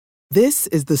This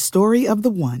is the story of the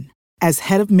one. As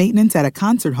head of maintenance at a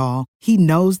concert hall, he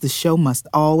knows the show must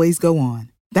always go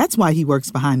on. That's why he works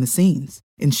behind the scenes,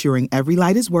 ensuring every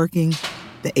light is working,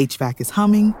 the HVAC is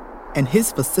humming, and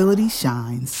his facility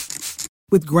shines.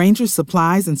 With Grainger's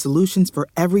supplies and solutions for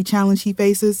every challenge he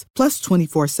faces, plus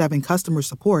 24/7 customer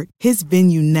support, his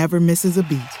venue never misses a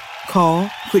beat. Call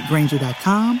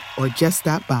quickgrainger.com or just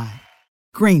stop by.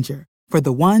 Grainger, for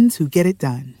the ones who get it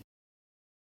done.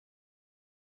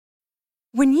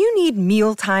 When you need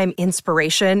mealtime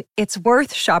inspiration, it's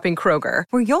worth shopping Kroger,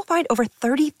 where you'll find over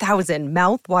 30,000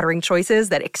 mouth-watering choices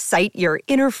that excite your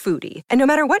inner foodie. And no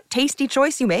matter what tasty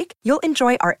choice you make, you'll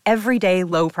enjoy our everyday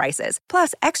low prices,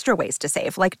 plus extra ways to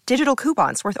save, like digital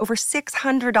coupons worth over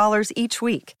 $600 each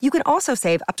week. You can also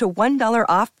save up to $1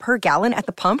 off per gallon at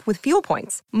the pump with fuel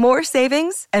points. More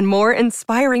savings and more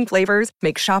inspiring flavors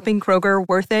make shopping Kroger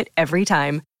worth it every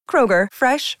time. Kroger,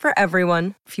 fresh for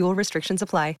everyone. Fuel restrictions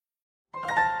apply.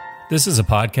 This is a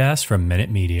podcast from Minute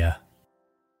Media.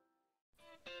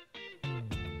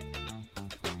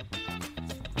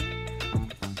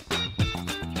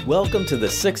 Welcome to the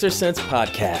Sixer Sense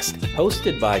podcast,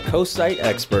 hosted by co-site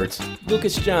experts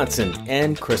Lucas Johnson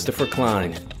and Christopher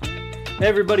Klein. Hey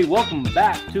everybody, welcome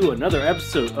back to another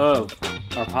episode of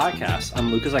our podcast.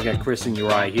 I'm Lucas, I got Chris and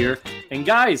Uriah here. And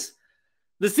guys,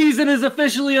 the season is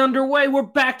officially underway. We're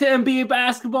back to NBA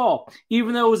basketball.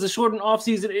 Even though it was a shortened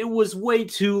offseason, it was way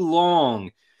too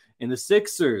long. And the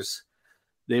Sixers,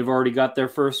 they've already got their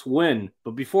first win.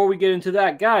 But before we get into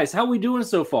that, guys, how are we doing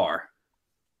so far?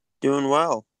 Doing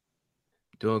well.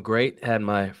 Doing great. Had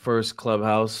my first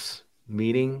clubhouse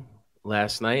meeting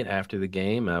last night after the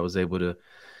game. I was able to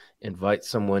invite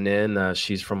someone in.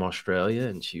 She's from Australia,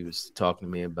 and she was talking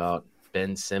to me about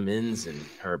Ben Simmons and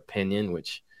her opinion,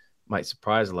 which might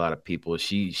surprise a lot of people.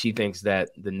 She thinks that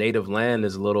the native land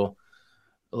is a little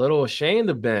ashamed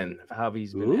of Ben, of how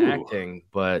he's been acting.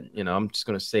 But I'm just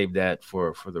gonna save that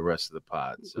for the rest of the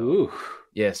pod. So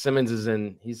yeah, Simmons is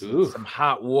in some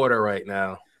hot water right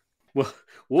now. Well,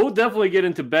 we'll definitely get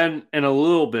into Ben in a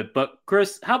little bit. But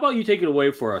Chris, how about you take it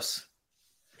away for us?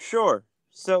 Sure.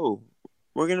 So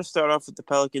we're gonna start off with the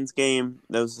Pelicans game.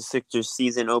 That was the Sixers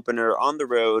season opener on the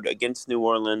road against New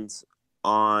Orleans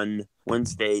on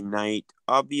Wednesday night.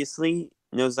 Obviously,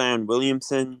 no Zion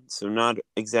Williamson, so not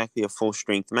exactly a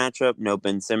full-strength matchup. No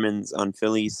Ben Simmons on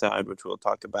Philly's side, which we'll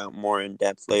talk about more in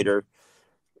depth later.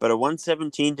 But a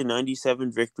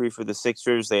 117-97 victory for the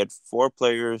Sixers. They had 4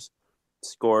 players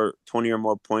score 20 or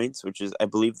more points, which is, I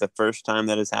believe, the first time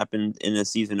that has happened in a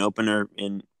season opener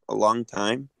in a long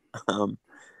time.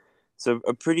 So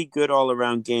a pretty good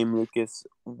all-around game, Lucas.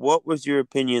 What was your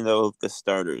opinion, though, of the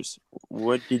starters?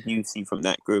 What did you see from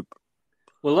that group?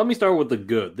 Well, let me start with the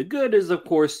good. The good is, of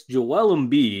course, Joel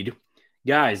Embiid.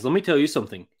 Guys, let me tell you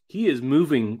something. He is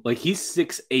moving like he's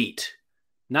 6'8",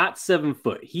 not 7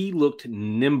 foot. He looked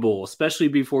nimble, especially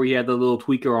before he had the little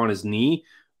tweaker on his knee,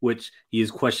 which he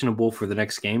is questionable for the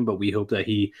next game, but we hope that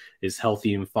he is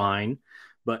healthy and fine.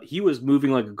 But he was moving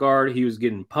like a guard. He was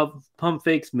getting pump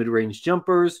fakes, mid-range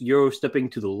jumpers, Euro stepping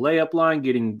to the layup line,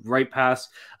 getting right past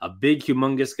a big,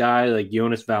 humongous guy like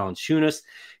Jonas Valanciunas.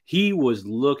 He was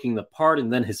looking the part,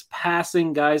 and then his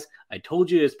passing, guys, I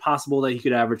told you it's possible that he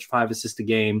could average 5 assists a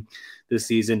game this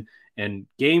season. And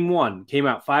game 1 came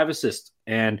out 5 assists,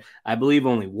 and I believe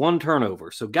only 1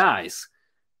 turnover. So, guys,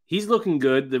 he's looking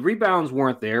good. The rebounds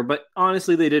weren't there, but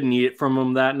honestly, they didn't need it from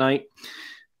him that night.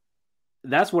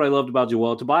 That's what I loved about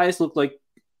Joel. Tobias looked like,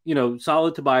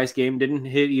 solid Tobias game. Didn't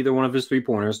hit either one of his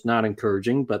 3-pointers. Not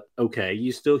encouraging, but okay.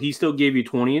 He still gave you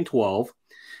 20 and 12.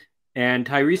 And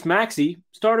Tyrese Maxey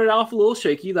started off a little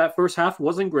shaky. That first half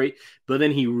wasn't great, but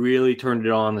then he really turned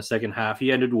it on the second half.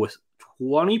 He ended with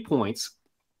 20 points,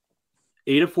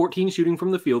 8 of 14 shooting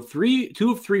from the field,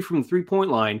 2 of 3 from the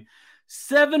 3-point line,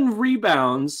 7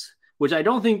 rebounds, which I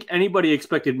don't think anybody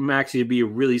expected Maxey to be a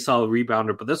really solid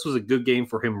rebounder, but this was a good game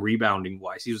for him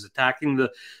rebounding-wise. He was attacking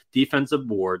the defensive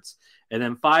boards, and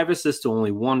then 5 assists to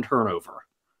only 1 turnover.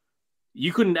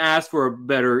 You couldn't ask for a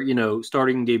better,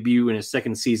 starting debut in his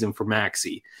second season for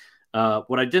Maxey.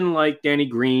 What I didn't like, Danny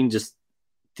Green just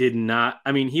did not.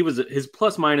 I mean, his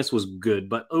plus minus was good,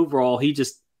 but overall,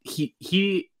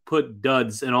 he put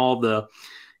duds in all the,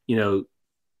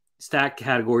 stat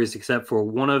categories except for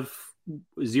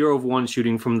 0 of 1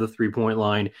 shooting from the 3-point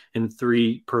line and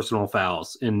 3 personal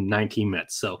fouls in 19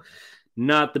 minutes. So,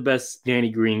 not the best Danny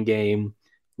Green game.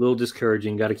 A little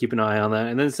discouraging. Got to keep an eye on that.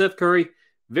 And then Seth Curry.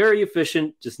 Very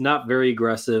efficient, just not very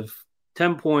aggressive.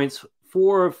 10 points,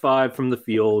 4 of 5 from the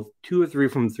field, 2 of 3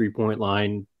 from the 3-point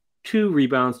line, 2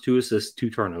 rebounds, 2 assists, 2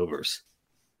 turnovers.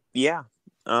 Yeah.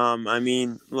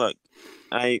 Look,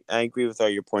 I agree with all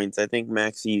your points. I think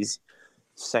Maxi's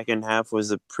second half was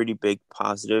a pretty big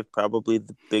positive, probably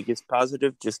the biggest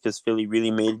positive, just because Philly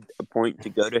really made a point to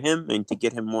go to him and to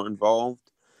get him more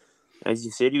involved. As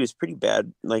you said, he was pretty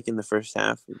bad, like in the first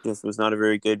half. It just was not a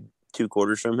very good 2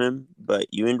 quarters from him. But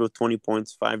you end with 20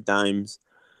 points, 5 dimes.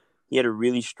 He had a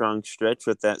really strong stretch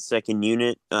with that second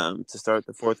unit to start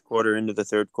the fourth quarter into the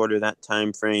third quarter. That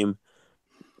time frame,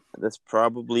 that's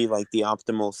probably like the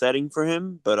optimal setting for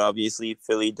him. But obviously,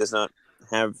 Philly does not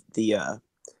have the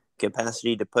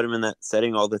capacity to put him in that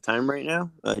setting all the time right now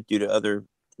due to other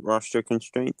roster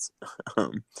constraints.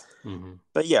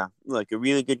 But yeah, look, a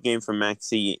really good game from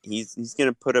Maxey. He's going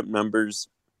to put up numbers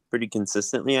pretty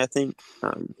consistently, I think.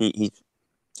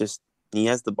 He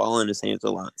has the ball in his hands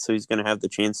a lot, so he's going to have the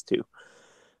chance to.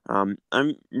 I'm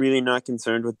really not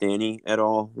concerned with Danny at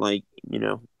all. Like,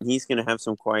 he's going to have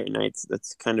some quiet nights.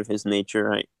 That's kind of his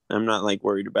nature. I'm not like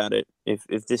worried about it.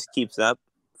 If this keeps up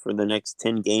for the next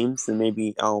 10 games, then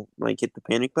maybe I'll like hit the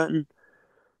panic button.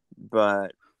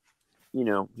 But he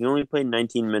only played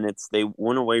 19 minutes. They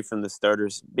went away from the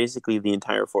starters basically the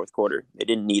entire fourth quarter. They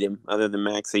didn't need him other than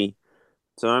Maxey.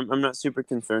 So I'm not super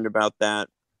concerned about that.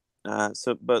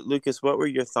 But Lucas, what were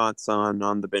your thoughts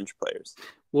on the bench players?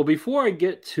 Well, before I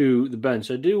get to the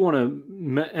bench, I do want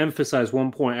to emphasize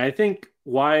one point. I think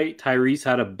why Tyrese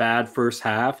had a bad first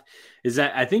half is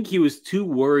that I think he was too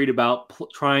worried about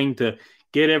trying to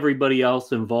get everybody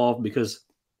else involved because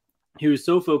he was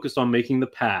so focused on making the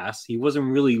pass. He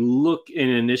wasn't really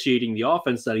initiating the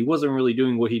offense, that he wasn't really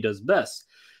doing what he does best,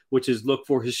 which is look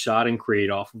for his shot and create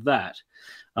off of that.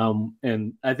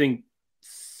 And I think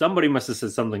somebody must have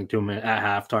said something to him at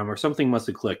halftime, or something must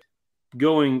have clicked.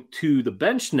 Going to the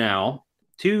bench now,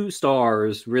 2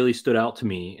 stars really stood out to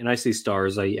me. And I say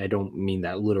stars, I don't mean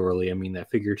that literally, I mean that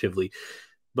figuratively.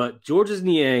 But Georges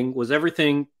Niang was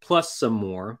everything plus some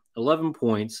more. 11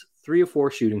 points, 3 of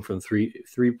 4 shooting from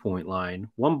three-point line,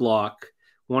 1 block,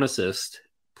 1 assist,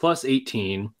 plus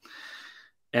 18.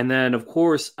 And then, of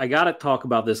course, I got to talk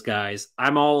about this, guys.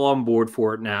 I'm all on board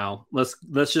for it now. Let's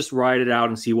just ride it out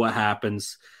and see what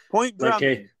happens. Point Drummond.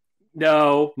 Okay.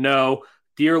 No.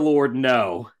 Dear Lord,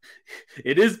 no.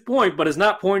 It is point, but it's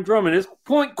not point Drummond. It's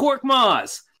point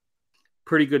Korkmaz.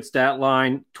 Pretty good stat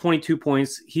line, 22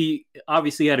 points. He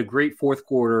obviously had a great fourth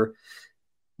quarter,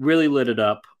 really lit it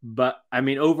up. But, I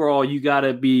mean, overall, you got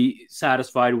to be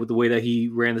satisfied with the way that he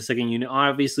ran the second unit.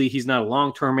 Obviously, he's not a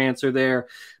long-term answer there,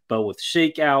 but with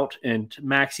Shakeout and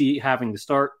Maxey having to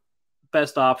start,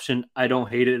 best option. I don't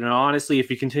hate it. And honestly, if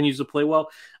he continues to play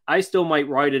well, I still might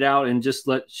ride it out and just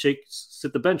let Shake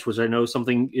sit the bench, which I know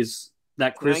something is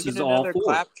that Chris is all for.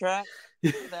 Clap track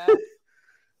for that?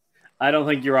 I don't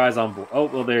think your eye's on board. Oh,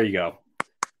 well, there you go.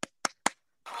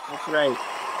 That's right.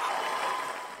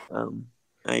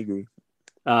 I agree.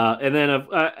 And then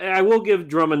I will give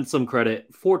Drummond some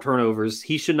credit. 4 turnovers.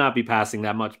 He should not be passing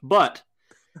that much. But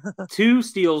 2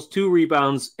 steals, 2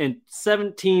 rebounds, and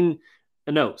 2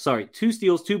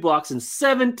 steals, 2 blocks, and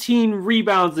 17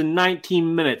 rebounds in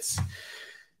 19 minutes.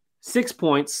 6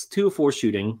 points, 2 of 4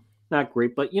 shooting. Not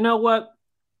great, but you know what?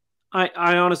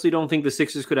 I honestly don't think the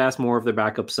Sixers could ask more of their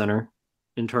backup center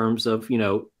in terms of,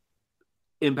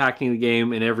 impacting the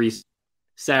game in every.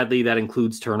 Sadly, that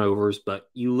includes turnovers, but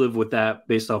you live with that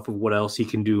based off of what else he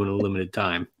can do in a limited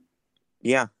time.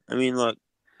 Yeah, I mean, look,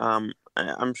 I'm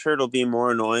sure it'll be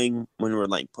more annoying when we're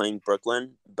like playing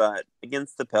Brooklyn, but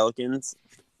against the Pelicans,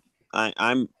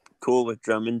 I'm cool with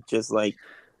Drummond just like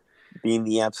being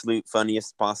the absolute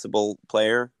funniest possible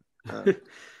player.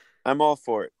 I'm all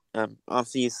for it.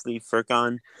 Obviously,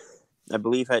 Furkan, I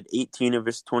believe, had 18 of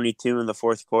his 22 in the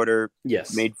fourth quarter.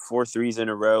 Yes. Made 4 threes in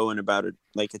a row in about a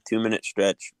 2-minute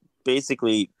stretch.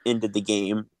 Basically ended the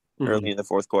game early in the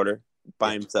fourth quarter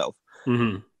by himself.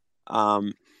 Made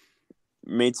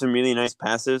some really nice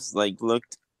passes. Like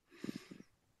looked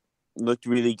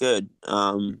really good.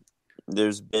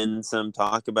 There's been some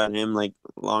talk about him like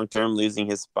long term losing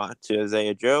his spot to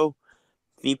Isaiah Joe.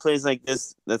 If he plays like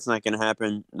this, that's not going to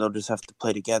happen. They'll just have to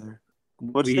play together.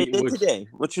 Which they did today,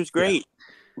 which was great.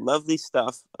 Yeah. Lovely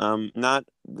stuff. Not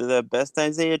the best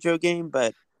Isaiah Joe game,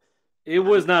 but it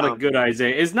was not a good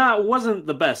Isaiah. Wasn't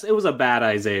the best. It was a bad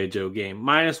Isaiah Joe game.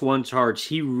 -1 charge.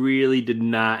 He really did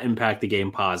not impact the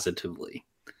game positively.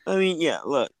 I mean, yeah,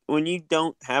 look, when you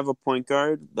don't have a point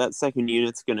guard, that second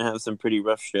unit's going to have some pretty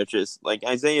rough stretches. Like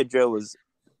Isaiah Joe was.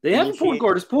 They have a point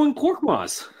guard. It's point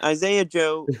Korkmaz. Isaiah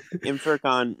Joe and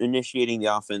Furkan initiating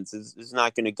the offense is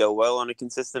not going to go well on a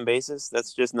consistent basis.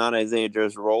 That's just not Isaiah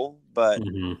Joe's role. But,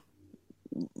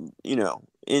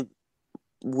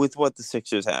 with what the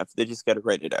Sixers have, they just got to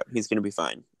write it out. He's going to be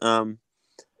fine.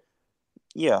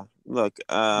 Yeah, look,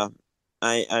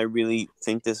 I really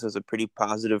think this was a pretty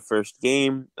positive first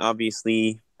game.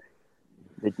 Obviously,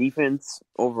 the defense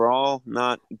overall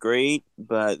not great,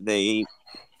 but they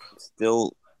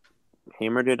still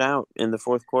hammered it out in the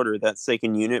fourth quarter. That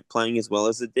second unit playing as well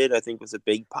as it did, I think, was a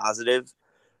big positive.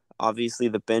 Obviously,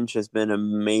 the bench has been a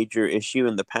major issue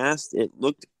in the past. It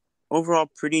looked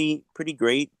overall pretty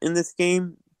great in this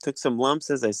game. Took some lumps,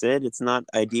 as I said. It's not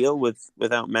ideal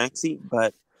without Maxey,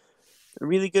 but a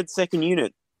really good second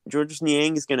unit. Georges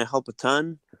Niang is going to help a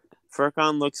ton.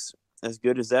 Furkan looks as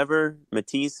good as ever.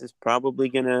 Matisse is probably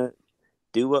going to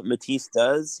do what Matisse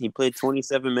does. He played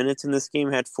 27 minutes in this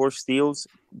game, had 4 steals,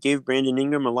 gave Brandon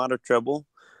Ingram a lot of trouble.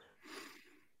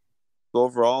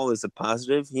 Overall is a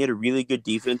positive. He had a really good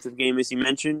defensive game, as you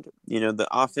mentioned. The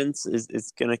offense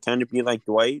is going to kind of be like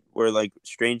Dwight, where like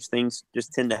strange things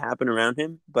just tend to happen around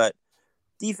him. But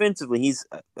defensively, he's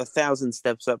 1,000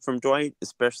 steps up from Dwight,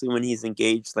 especially when he's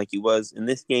engaged like he was in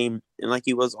this game and like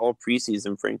he was all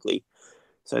preseason, frankly.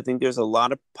 So I think there's a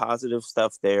lot of positive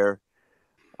stuff there.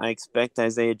 I expect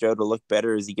Isaiah Joe to look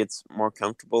better as he gets more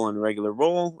comfortable in a regular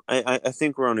role. I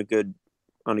think we're on a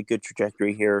good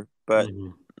trajectory here. But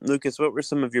Lucas, what were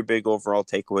some of your big overall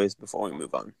takeaways before we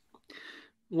move on?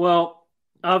 Well,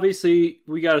 obviously,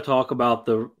 we got to talk about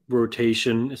the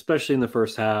rotation, especially in the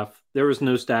first half. There was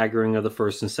no staggering of the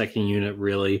first and second unit,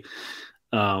 really.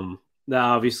 That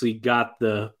obviously got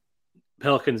the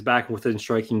Pelicans back within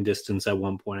striking distance at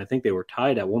one point. I think they were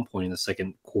tied at one point in the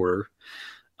second quarter.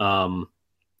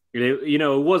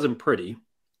 It wasn't pretty,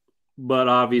 but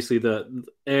obviously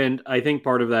and I think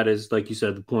part of that is, like you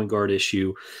said, the point guard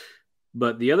issue.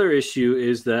 But the other issue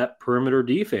is that perimeter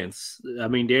defense. I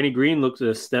mean, Danny Green looked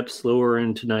a step slower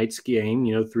in tonight's game.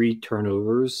 3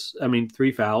 turnovers.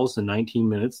 3 fouls in 19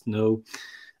 minutes. No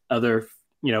other,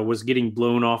 was getting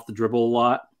blown off the dribble a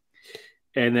lot.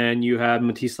 And then you had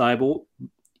Matisse Thybulle,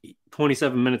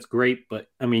 27 minutes, great. But,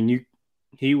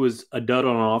 he was a dud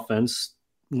on offense.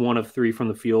 1 of 3 from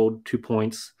the field, 2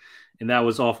 points. And that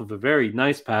was off of a very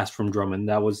nice pass from Drummond.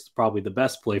 That was probably the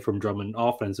best play from Drummond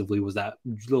offensively, was that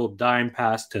little dime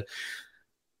pass to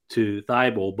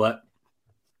Thybulle. But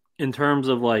in terms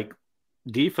of like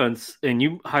defense, and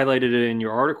you highlighted it in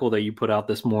your article that you put out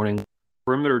this morning,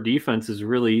 perimeter defense is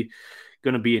really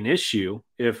going to be an issue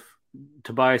if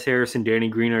Tobias Harris and Danny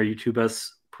Green are your 2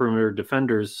 best perimeter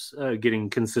defenders getting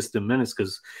consistent minutes,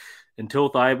 because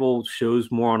until Thybulle shows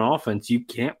more on offense, you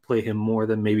can't play him more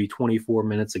than maybe 24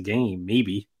 minutes a game,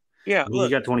 maybe. Yeah, he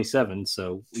got 27,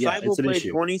 so yeah, Thybulle it's an played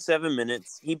issue. 27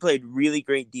 minutes. He played really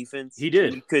great defense. He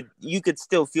did. You could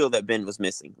still feel that Ben was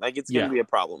missing. Like, it's going to be a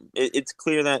problem. It's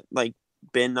clear that like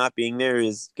Ben not being there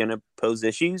is going to pose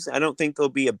issues. I don't think there'll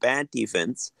be a bad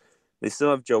defense. They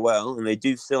still have Joel, and they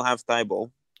do still have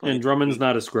Thybulle. And Drummond's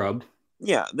not a scrub.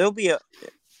 Yeah, there'll be a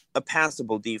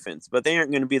passable defense, but they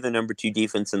aren't going to be the number 2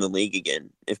 defense in the league again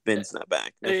if Ben's not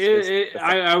back.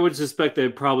 I would suspect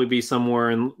they'd probably be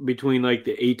somewhere in between like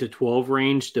the 8 to 12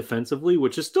 range defensively,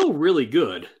 which is still really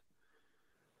good.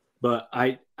 But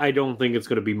I don't think it's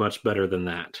going to be much better than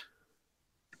that.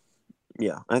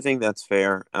 Yeah, I think that's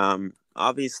fair.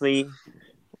 Obviously,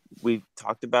 we've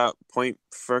talked about point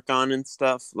Furkan and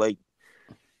stuff.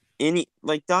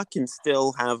 Doc can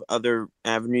still have other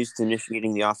avenues to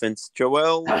initiating the offense.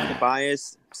 Joel,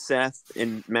 Tobias, Seth,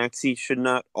 and Maxey should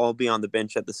not all be on the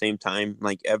bench at the same time,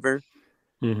 ever.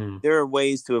 Mm-hmm. There are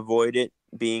ways to avoid it,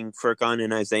 being Furkan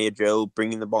and Isaiah Joe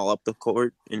bringing the ball up the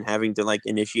court and having to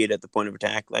initiate at the point of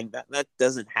attack. That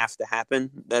doesn't have to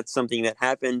happen. That's something that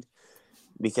happened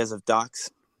because of Doc's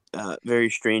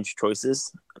very strange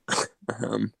choices.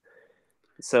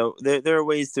 So there are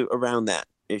ways around that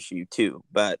issue too,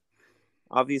 but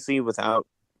obviously, without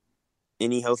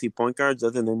any healthy point guards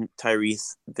other than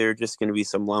Tyrese, there are just going to be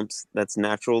some lumps. That's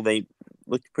natural. They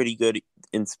looked pretty good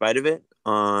in spite of it.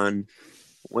 On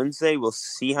Wednesday, we'll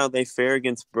see how they fare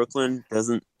against Brooklyn.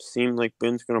 Doesn't seem like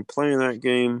Ben's going to play in that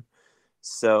game.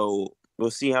 So we'll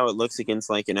see how it looks against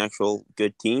an actual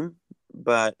good team.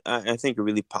 But I think a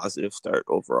really positive start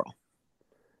overall.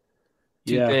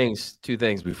 Two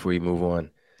things before you move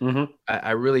on. Mm-hmm.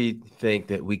 I really think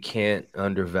that we can't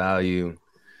undervalue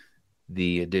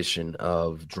the addition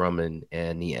of Drummond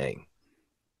and Niang.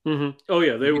 Mm-hmm. Oh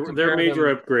yeah, they're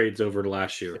major upgrades over the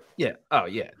last year. Yeah. Oh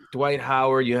yeah. Dwight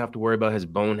Howard, you have to worry about his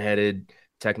boneheaded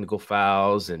technical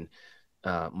fouls, and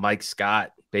Mike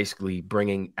Scott basically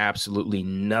bringing absolutely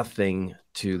nothing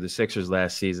to the Sixers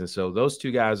last season. So those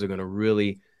 2 guys are going to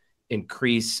really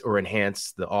increase or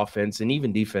enhance the offense and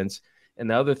even defense. And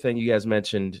the other thing, you guys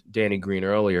mentioned Danny Green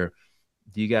earlier.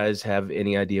 Do you guys have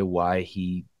any idea why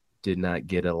he did not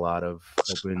get a lot of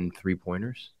open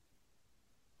 3-pointers?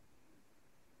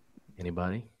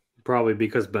 Anybody? Probably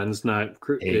because Ben's not,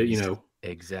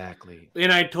 Exactly.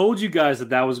 And I told you guys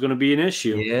that was going to be an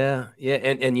issue. Yeah.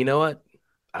 And you know what?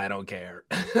 I don't care.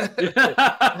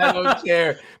 I don't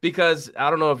care because I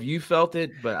don't know if you felt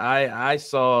it, but I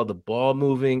saw the ball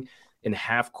moving in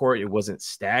half court. It wasn't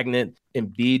stagnant.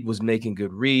 Embiid was making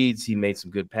good reads. He made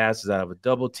some good passes out of a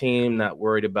double team, not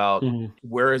worried about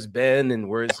where is Ben and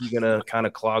where is he going to kind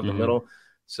of clog the middle.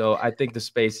 So I think the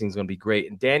spacing is going to be great,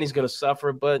 and Danny's going to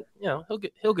suffer, but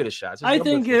he'll get a shot. I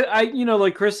think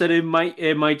like Chris said, it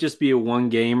might just be a one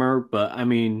gamer, but I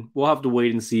mean we'll have to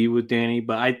wait and see with Danny.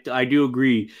 But I do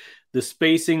agree, the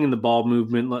spacing and the ball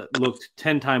movement looked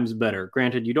 10 times better.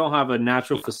 Granted, you don't have a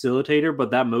natural facilitator,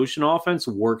 but that motion offense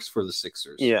works for the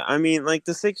Sixers. Yeah, I mean, like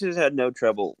the Sixers had no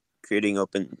trouble creating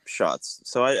open shots,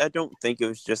 so I don't think it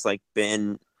was just like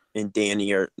Ben and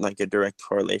Danny are like a direct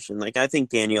correlation. Like I think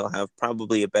Danny will have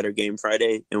probably a better game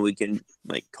Friday and we can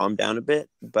like calm down a bit.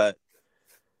 But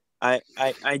I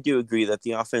do agree that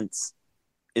the offense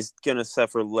is going to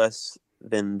suffer less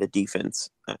than the defense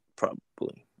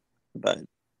probably. But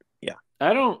yeah.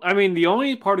 The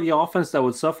only part of the offense that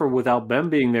would suffer without Ben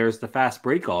being there is the fast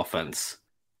break offense.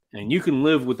 And you can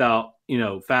live without,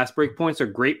 fast break points are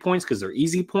great points because they're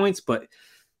easy points. But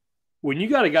when you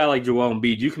got a guy like Joel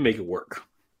Embiid, you can make it work.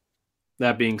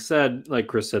 That being said, like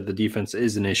Chris said, the defense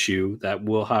is an issue that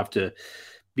will have to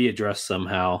be addressed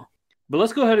somehow. But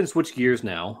let's go ahead and switch gears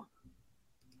now.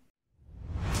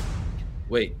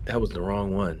 Wait, that was the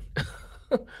wrong one.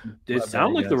 It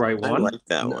sounded like the right one. I like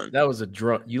that one. That was a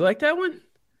drunk. You like that one?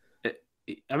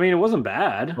 It wasn't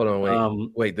bad. Hold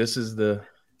on, wait. This is the.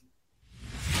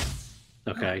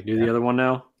 Okay, do the other one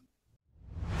now.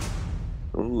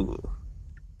 Ooh,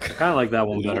 I kind of like that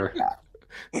one better.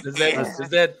 Does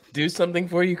that do something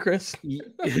for you, Chris?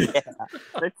 Yeah.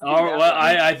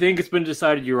 I think it's been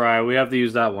decided, Uriah. We have to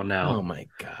use that one now. Oh my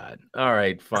God! All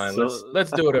right, fine.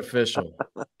 Let's do it official.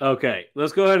 Okay,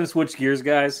 let's go ahead and switch gears,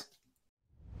 guys.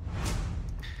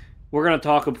 We're going to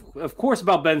talk, of course,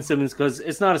 about Ben Simmons because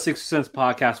it's not a Sixers Sense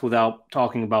podcast without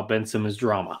talking about Ben Simmons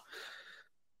drama.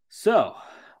 So,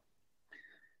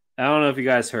 I don't know if you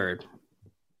guys heard,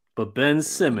 but Ben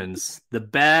Simmons, the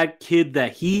bad kid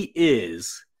that he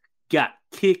is, got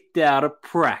kicked out of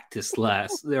practice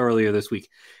earlier this week.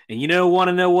 And want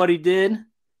to know what he did?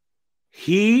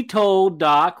 He told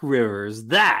Doc Rivers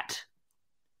that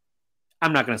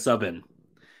I'm not going to sub in.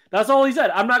 That's all he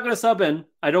said. I'm not going to sub in.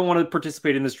 I don't want to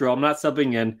participate in this drill. I'm not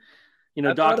subbing in.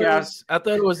 Doc asked. I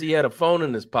thought it was he had a phone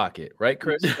in his pocket, right,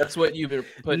 Chris? That's what you've been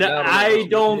putting. No, I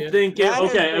don't think it.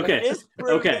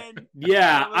 Okay.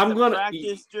 Yeah, I'm gonna.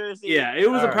 Practice jersey. Yeah, it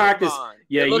was a practice.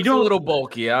 Yeah, it looks a little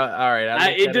bulky. All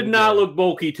right. It did not look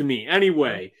bulky to me.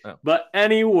 Anyway, but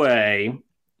anyway.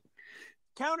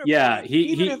 Counterpoint. Yeah,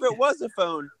 even if it was a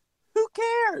phone, who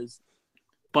cares?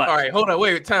 But all right, hold on,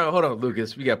 hold on,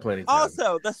 Lucas. We got plenty of time.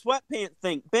 Also, the sweatpants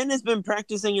thing. Ben has been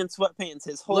practicing in sweatpants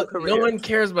his whole career. No one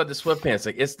cares about the sweatpants.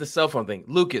 Like it's the cell phone thing.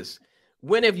 Lucas,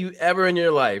 when have you ever in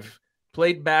your life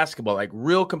played basketball, like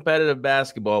real competitive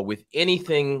basketball, with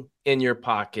anything in your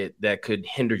pocket that could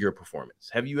hinder your performance?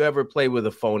 Have you ever played with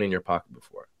a phone in your pocket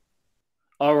before?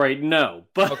 All right, no.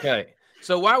 But okay,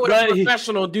 so why would a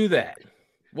professional do that?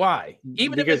 Why?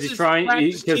 Even because he's trying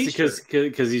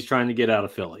because he's trying to get out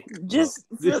of Philly. Just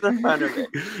for the fun of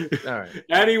it. All right.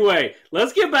 Anyway,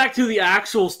 let's get back to the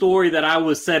actual story that I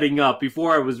was setting up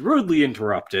before I was rudely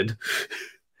interrupted.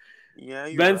 Yeah,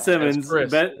 Ben right. Simmons.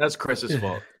 That's Chris's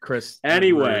fault. Chris.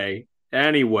 Anyway,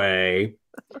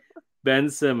 Ben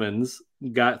Simmons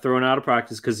got thrown out of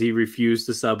practice because he refused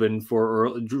to sub in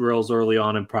for drills early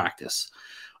on in practice.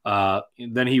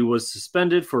 Then he was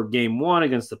suspended for game 1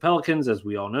 against the Pelicans, as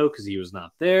we all know, because he was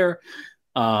not there.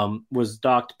 Was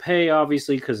docked pay,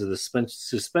 obviously, because of the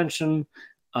suspension.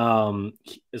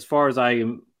 As far as I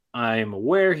am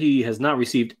aware, he has not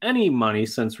received any money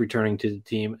since returning to the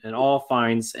team, and all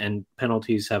fines and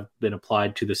penalties have been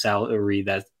applied to the salary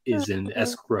that is in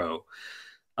escrow.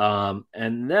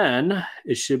 And then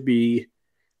it should be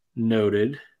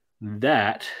noted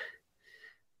that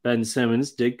Ben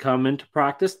Simmons did come into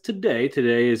practice today.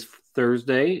 Today is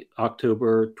Thursday,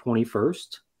 October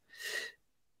 21st.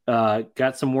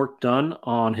 Got some work done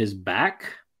on his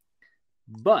back,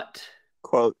 but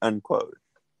quote unquote,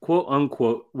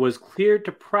 was cleared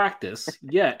to practice,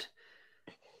 yet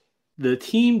the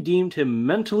team deemed him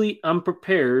mentally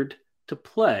unprepared to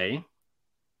play.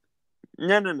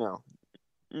 No.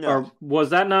 Or was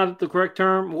that not the correct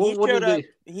term?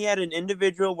 He had an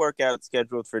individual workout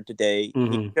scheduled for today.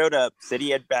 Mm-hmm. He showed up, said he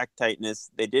had back tightness.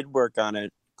 They did work on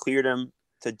it, cleared him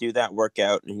to do that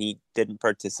workout, and he didn't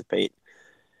participate.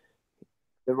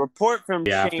 The report from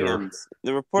After.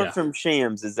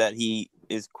 Shams is that he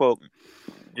is, quote,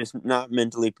 just not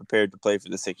mentally prepared to play for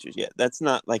the Sixers yet. That's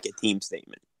not like a team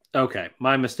statement. Okay,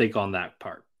 my mistake on that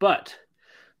part. But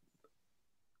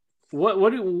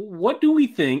what do we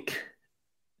think?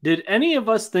 Did any of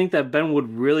us think that Ben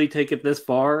would really take it this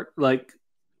far? Like,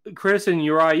 Chris and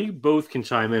Uriah, you both can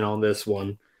chime in on this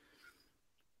one.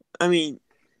 I mean,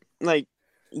 like,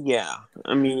 yeah.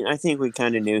 I mean, I think we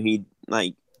kind of knew he'd,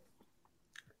 like,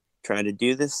 try to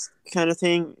do this kind of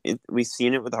thing. We've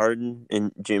seen it with Harden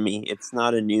and Jimmy. It's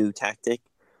not a new tactic.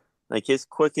 Like, his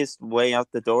quickest way out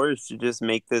the door is to just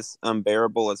make this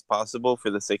unbearable as possible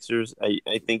for the Sixers.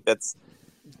 I think that's,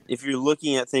 if you're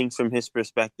looking at things from his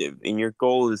perspective and your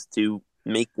goal is to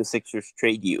make the Sixers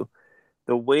trade you,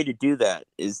 the way to do that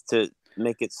is to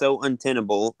make it so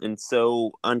untenable and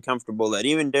so uncomfortable that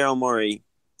even Daryl Morey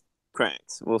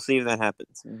cracks. We'll see if that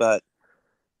happens. But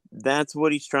that's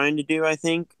what he's trying to do, I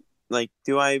think. Like,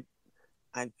 I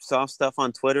saw stuff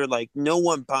on Twitter, like, no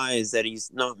one buys that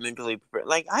he's not mentally prepared.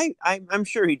 Like, I'm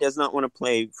sure he does not want to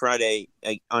play Friday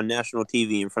on national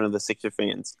TV in front of the Sixer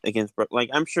fans against, like,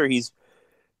 I'm sure he's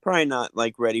probably not,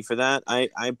 like, ready for that.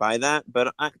 I buy that,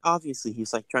 but obviously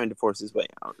he's, like, trying to force his way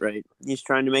out, right? He's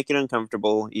trying to make it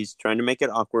uncomfortable. He's trying to make it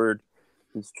awkward.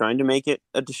 He's trying to make it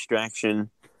a distraction.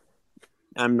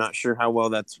 I'm not sure how well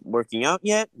that's working out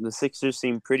yet. The Sixers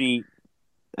seem pretty,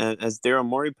 as Daryl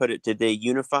Morey put it today,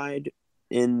 unified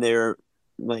in their,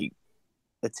 like,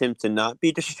 attempt to not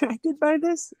be distracted by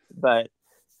this. But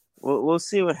we'll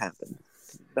see what happens.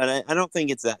 But I don't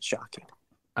think it's that shocking.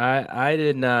 I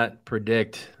did not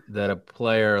predict that a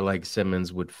player like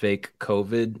Simmons would fake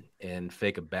COVID and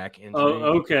fake a back injury.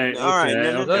 Oh, okay. All right.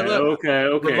 Okay.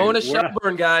 Ramona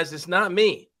Shelburne, guys, it's not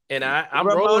me. And I'm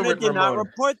rolling with did not Ramona.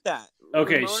 report that.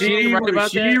 Okay, Ramona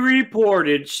she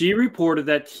reported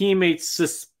that teammates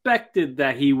suspected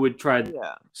that he would try.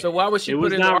 Yeah. So why would she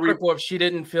put it in the article if she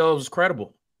didn't feel it was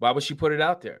credible? Why would she put it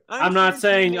out there? I'm not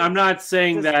saying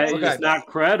that it's not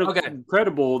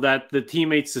credible that the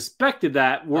teammates suspected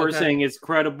that. We're saying it's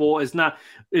credible.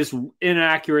 It's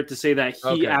inaccurate to say that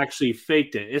he actually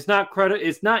faked it. It's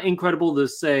not incredible to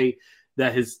say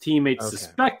that his teammates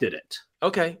suspected it.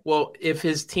 Okay, well, if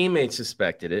his teammates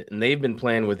suspected it and they've been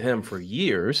playing with him for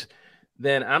years,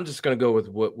 then I'm just going to go with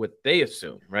what they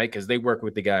assume, right? Because they work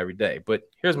with the guy every day. But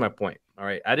here's my point, all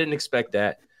right? I didn't expect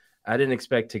that. I didn't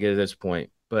expect to get to this point.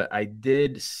 But I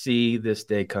did see this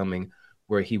day coming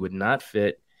where he would not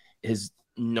fit. His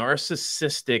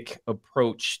narcissistic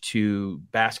approach to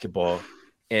basketball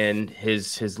and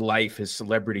his life, his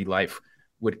celebrity life,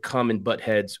 would come and butt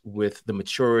heads with the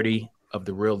maturity of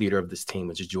the real leader of this team,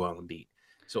 which is Joel Embiid.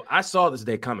 So I saw this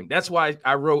day coming. That's why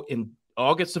I wrote in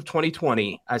August of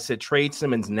 2020, I said trade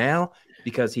Simmons now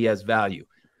because he has value.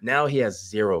 Now he has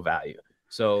zero value.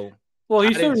 So, well,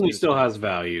 he certainly still has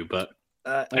value, but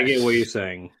I get what you're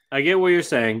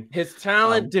saying. His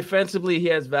talent defensively, he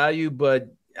has value,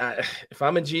 but if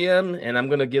I'm a GM and I'm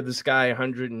going to give this guy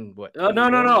 100 and what?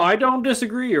 No. I don't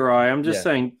disagree, Uriah. I'm just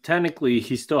saying technically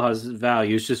he still has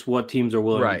value. It's just what teams are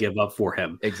willing to give up for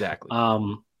him. Exactly.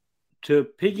 To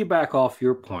piggyback off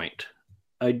your point,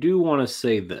 I do want to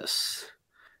say this.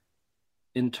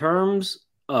 In terms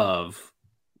of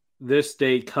this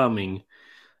day coming,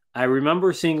 I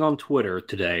remember seeing on Twitter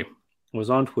today, I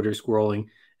was on Twitter scrolling,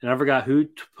 and I forgot who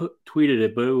tweeted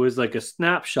it, but it was like a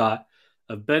snapshot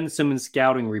of Ben Simmons'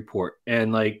 scouting report.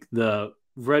 And like the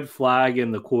red flag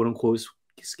in the quote unquote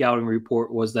scouting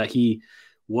report was that he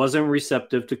wasn't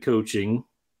receptive to coaching,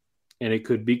 and it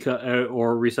could be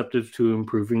or receptive to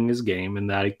improving his game, and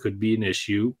that it could be an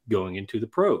issue going into the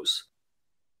pros.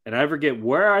 And I forget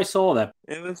where I saw that.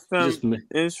 It was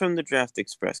from the Draft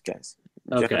Express guys.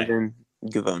 Okay. Jonathan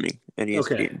Givony at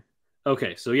ESPN.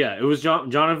 Okay, so yeah, it was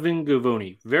Jonathan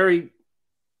Givony, very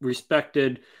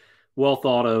respected, well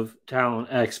thought of talent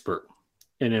expert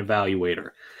and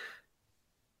evaluator.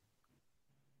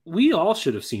 We all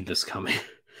should have seen this coming.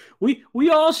 We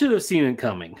all should have seen it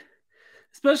coming.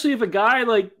 Especially if a guy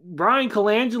like Brian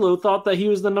Colangelo thought that he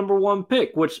was the number one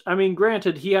pick, which, I mean,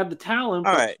 granted, he had the talent.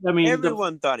 All right. I mean,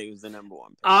 everyone thought he was the number one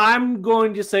pick. I'm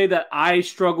going to say that I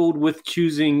struggled with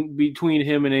choosing between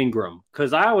him and Ingram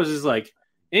because I was just like,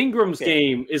 Ingram's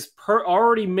game is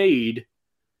already made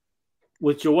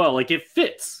with Joel. Like, it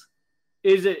fits.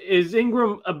 Is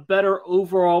Ingram a better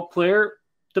overall player?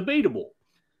 Debatable.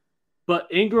 But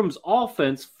Ingram's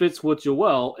offense fits with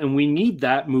Joel, and we need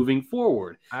that moving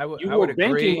forward. I would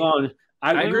agree.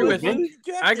 I agree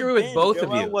with both of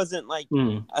you. Joel wasn't like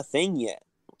a thing yet.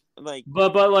 Like,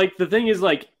 but like the thing is,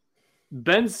 like,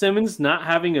 Ben Simmons not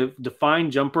having a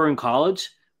defined jumper in college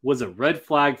was a red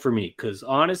flag for me because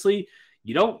honestly,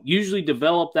 You don't usually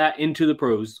develop that into the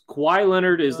pros. Kawhi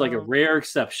Leonard is like a rare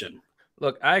exception.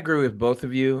 Look, I agree with both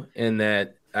of you in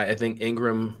that I think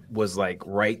Ingram was like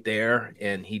right there,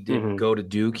 and he didn't go to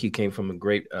Duke. He came from a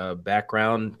great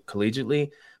background collegiately.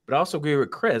 But I also agree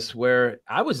with Chris, where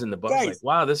I was in the boat, like,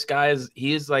 wow, this guy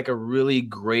is like a really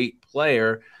great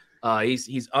player.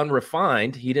 He's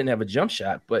unrefined. He didn't have a jump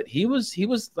shot, but he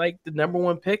was like the number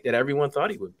one pick that everyone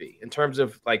thought he would be in terms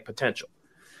of like potential.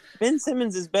 Ben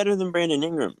Simmons is better than Brandon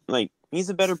Ingram. Like, he's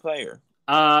a better player.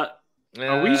 Are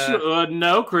we sure?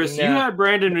 No, Chris, you had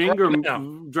Brandon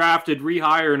Ingram drafted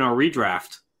rehire in our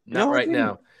redraft. Not right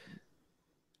now.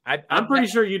 I'm pretty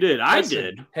sure you did. I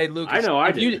did. Hey, Lucas. I know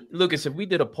I did. Lucas, if we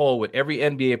did a poll with every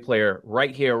NBA player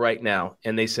right here, right now,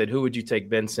 and they said, who would you take,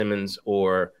 Ben Simmons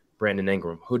or Brandon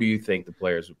Ingram? Who do you think the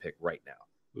players would pick right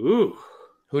now? Ooh.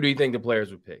 Who do you think the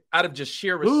players would pick? Out of just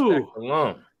sheer respect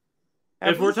alone.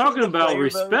 If we're talking about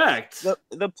respect.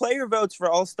 The player votes for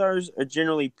All-Stars are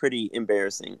generally pretty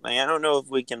embarrassing. Like, I don't know if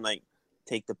we can, like,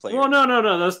 take the player. Well,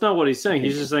 no. That's not what he's saying.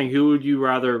 He's just saying, who would you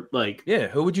rather, like... Yeah,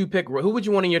 who would you pick? Who would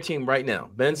you want on your team right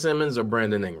now? Ben Simmons or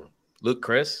Brandon Ingram? Luke,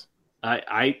 Chris?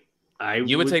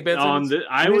 You would take Ben Simmons?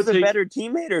 Who's a better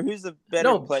teammate or who's a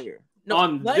better player?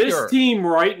 This team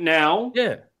right now,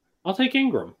 I'll take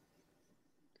Ingram.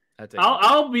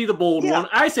 I'll be the bold one.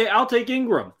 I say I'll take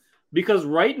Ingram. Because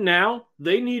right now,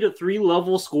 they need a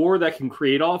 3-level scorer that can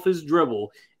create off his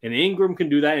dribble. And Ingram can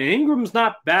do that. And Ingram's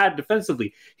not bad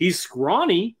defensively. He's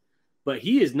scrawny, but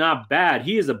he is not bad.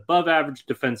 He is above average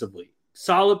defensively.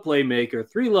 Solid playmaker,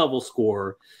 3-level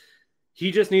scorer. He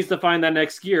just needs to find that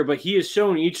next gear. But he has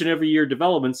shown each and every year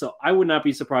development. So I would not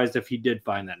be surprised if he did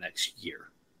find that next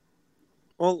year.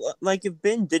 Well, like if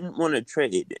Ben didn't want to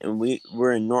trade and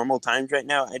we're in normal times right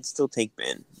now, I'd still take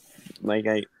Ben.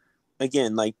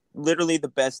 Like literally the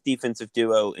best defensive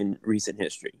duo in recent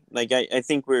history. Like, I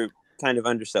think we're kind of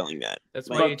underselling that. That's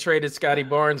why you traded Scotty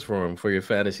Barnes for him for your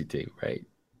fantasy team, right?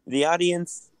 The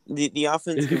audience, the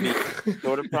offense can be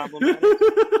sort of problematic.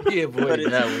 He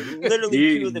avoided that one.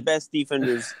 Literally two of the best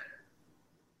defenders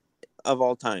of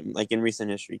all time, like in recent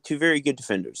history. Two very good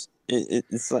defenders.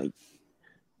 It's like,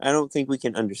 I don't think we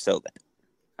can undersell that.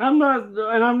 I'm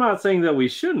not saying that we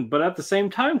shouldn't, but at the same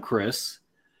time, Chris,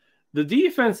 the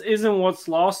defense isn't what's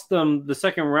lost them the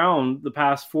second round the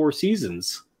past 4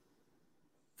 seasons.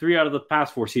 3 out of the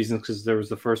past 4 seasons, because there was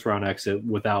the first round exit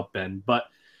without Ben. But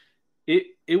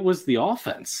it was the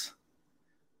offense.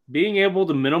 Being able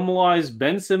to minimalize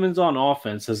Ben Simmons on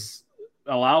offense has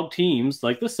allowed teams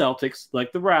like the Celtics,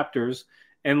 like the Raptors,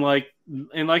 and like the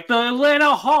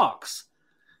Atlanta Hawks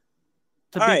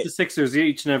to beat the Sixers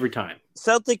each and every time.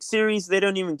 Celtics series, they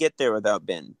don't even get there without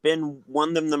Ben. Ben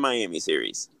won them the Miami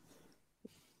series.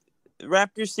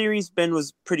 Raptors series, Ben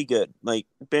was pretty good. Like,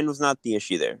 Ben was not the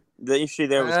issue there. The issue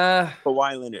there was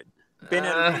Kawhi Leonard. Ben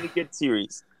had a really good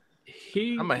series.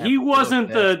 He wasn't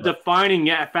the defining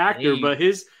factor, but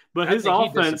his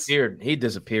offense he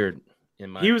disappeared.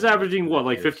 He was averaging what,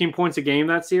 like 15 points a game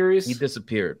that series? He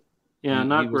disappeared. Yeah,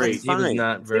 not great. He was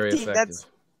not very effective.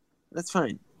 That's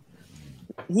fine.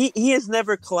 He has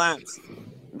never collapsed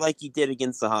like he did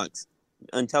against the Hawks.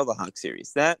 Until the Hawks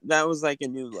series. That was like a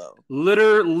new low.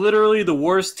 Literally the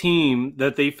worst team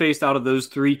that they faced out of those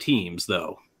 3 teams,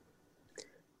 though.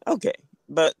 Okay,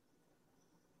 but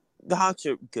the Hawks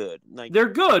are good. Like, they're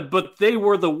good, but they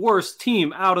were the worst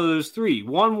team out of those 3.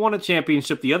 One won a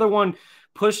championship. The other one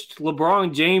pushed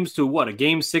LeBron James to what, a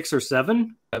game 6 or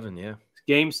 7? 7, yeah.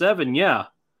 Game 7, yeah.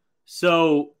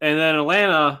 So, and then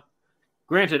Atlanta,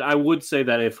 granted, I would say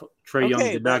that if Trae Young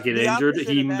did not get injured,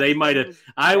 they might have.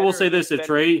 I will say this: if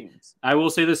Trae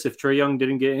Young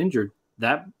didn't get injured,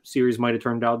 that series might have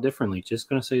turned out differently. Just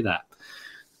gonna say that.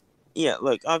 Yeah,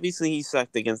 look, obviously he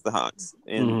sucked against the Hawks,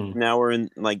 and now we're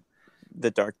in like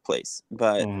the dark place.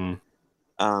 But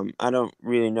I don't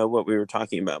really know what we were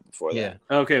talking about before that.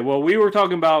 Okay, well, we were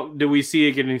talking about do we see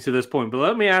it getting to this point? But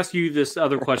let me ask you this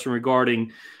other question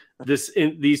regarding these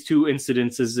 2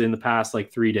 incidences in the past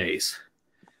like 3 days.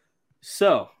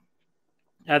 So,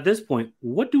 at this point,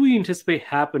 what do we anticipate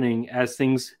happening as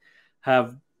things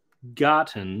have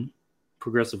gotten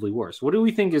progressively worse? What do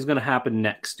we think is going to happen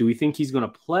next? Do we think he's going to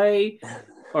play?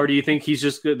 Or do you think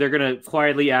they're going to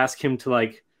quietly ask him to,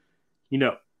 like,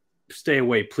 stay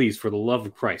away, please, for the love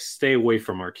of Christ, stay away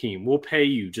from our team. We'll pay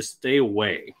you, just stay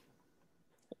away.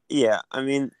 Yeah, I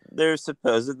mean, they're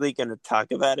supposedly going to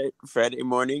talk about it Friday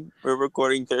morning. We're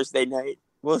recording Thursday night.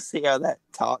 We'll see how that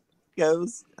talk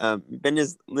goes. Ben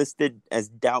is listed as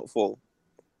doubtful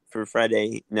for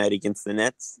Friday night against the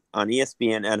Nets on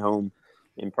ESPN at home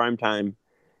in prime time.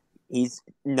 He's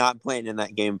not playing in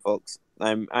that game, folks.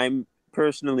 I'm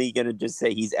personally gonna just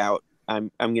say he's out.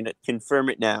 I'm gonna confirm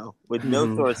it now with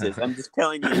no sources. I'm just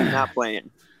telling you he's not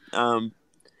playing.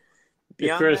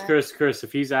 Chris,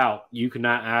 if he's out, you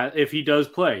cannot. If he does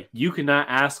play, you cannot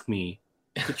ask me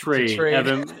to trade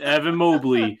Evan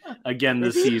Mobley again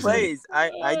this season. If he plays,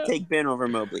 I'd take Ben over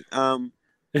Mobley.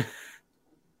 Okay.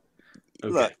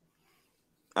 Look,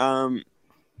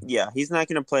 yeah, he's not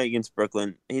going to play against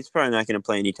Brooklyn. He's probably not going to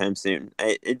play anytime soon.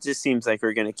 It just seems like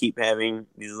we're going to keep having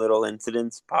these little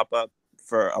incidents pop up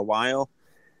for a while.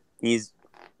 He's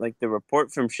like the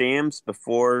report from Shams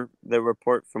before the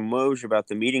report from Woj about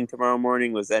the meeting tomorrow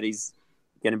morning was that he's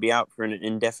going to be out for an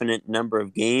indefinite number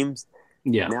of games.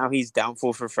 Yeah. Now he's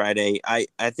doubtful for Friday. I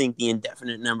think the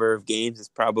indefinite number of games is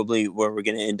probably where we're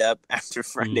going to end up after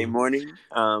Friday morning.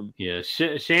 Yeah,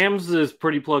 Shams is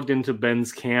pretty plugged into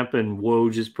Ben's camp, and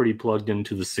Woj is pretty plugged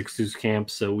into the Sixers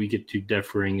camp, so we get two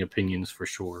differing opinions for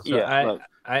sure. So yeah,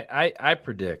 I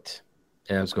predict,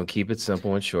 and I'm just going to keep it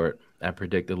simple and short. I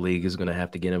predict the league is going to have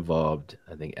to get involved.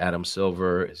 I think Adam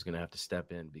Silver is going to have to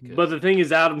step in But the thing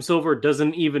is, Adam Silver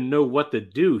doesn't even know what to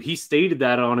do. He stated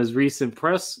that on his recent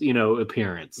press,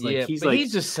 appearance.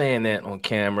 He's just saying that on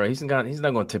camera. He's not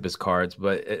going to tip his cards.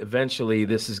 But eventually,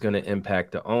 this is going to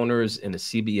impact the owners and the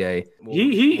CBA.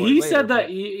 He said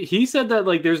that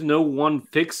like there's no one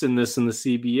fix in this in the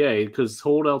CBA because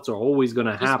holdouts are always going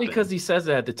to happen. Just because he says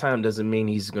that at the time doesn't mean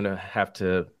he's going to have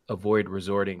to avoid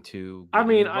resorting to. I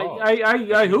mean,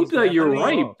 I hope that you're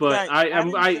right, but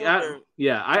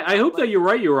I hope that you're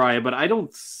right, Uriah. But I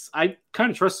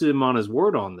kind of trusted him on his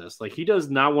word on this. Like he does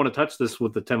not want to touch this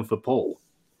with the 10-foot pole.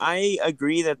 I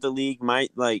agree that the league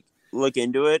might look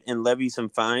into it and levy some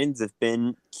fines if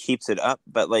Ben keeps it up,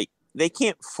 but they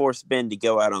can't force Ben to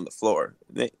go out on the floor.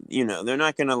 They're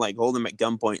not gonna hold him at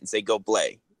gunpoint and say go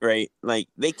play. Right,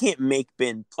 they can't make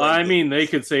Ben play. I mean, they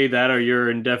could say that, or you're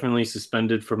indefinitely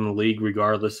suspended from the league,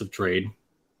 regardless of trade.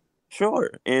 Sure,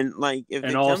 and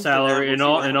if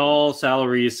all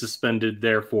salary is suspended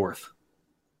thereof.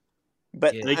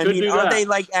 But they could do are that.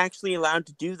 They actually allowed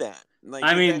to do that?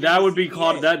 That would be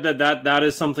called that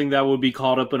is something that would be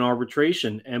caught up in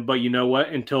arbitration. But you know what?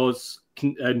 Until it's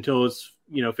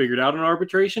figured out in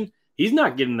arbitration, he's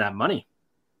not getting that money.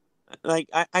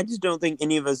 I just don't think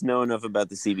any of us know enough about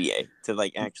the CBA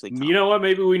to actually. You know what?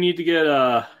 Maybe we need to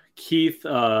get Keith.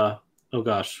 Not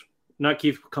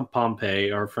Keith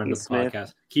Pompey, our friend of the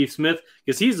podcast, Keith Smith,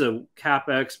 because he's a cap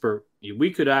expert.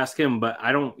 We could ask him, but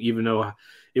I don't even know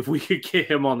if we could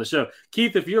get him on the show.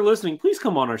 Keith, if you're listening, please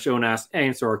come on our show and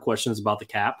answer our questions about the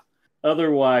cap.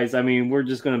 Otherwise, I mean, we're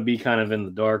just going to be kind of in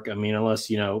the dark. I mean,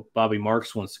 unless Bobby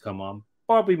Marks wants to come on.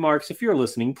 Bobby Marks, if you're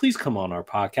listening, please come on our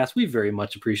podcast. We very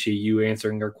much appreciate you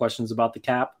answering our questions about the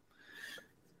cap.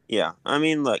 Yeah, I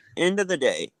mean, look, end of the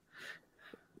day,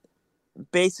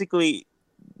 basically,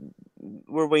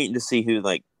 we're waiting to see who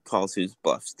calls who's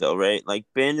bluff still, right?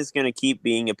 Ben is going to keep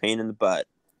being a pain in the butt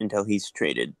until he's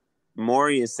traded.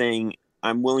 Morey is saying,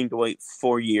 I'm willing to wait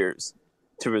 4 years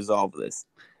to resolve this.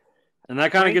 And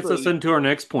that kind of gets us into our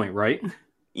next point, right?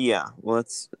 Yeah,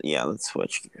 let's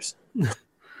switch gears.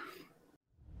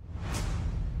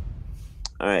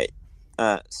 All right.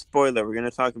 Spoiler, we're going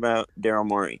to talk about Daryl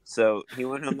Morey. So he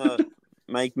went on the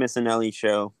Mike Missinelli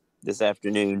show this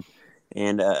afternoon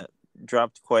and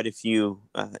dropped quite a few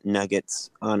nuggets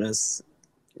on us.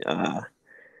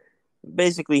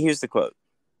 Basically, here's the quote.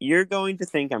 You're going to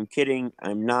think I'm kidding.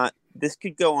 I'm not. This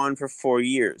could go on for 4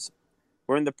 years.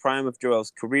 We're in the prime of Joel's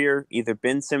career. Either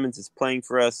Ben Simmons is playing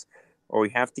for us or we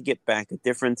have to get back a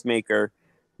difference maker.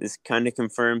 This kind of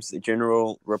confirms the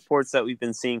general reports that we've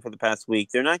been seeing for the past week.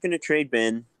 They're not going to trade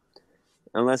Ben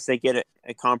unless they get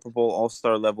a comparable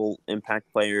all-star level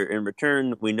impact player in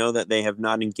return. We know that they have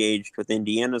not engaged with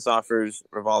Indiana's offers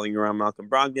revolving around Malcolm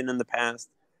Brogdon in the past.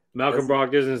 Malcolm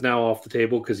Brogdon is now off the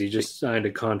table because he just signed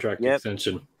a contract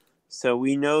extension. So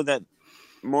we know that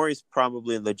Morey's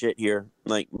probably legit here.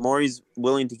 Morey's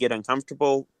willing to get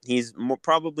uncomfortable. He's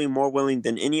probably more willing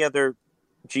than any other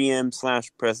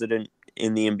GM/president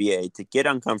in the NBA to get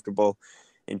uncomfortable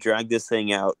and drag this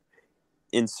thing out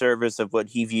in service of what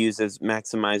he views as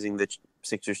maximizing the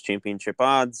Sixers championship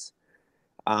odds.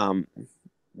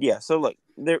 So look,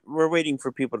 we're waiting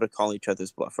for people to call each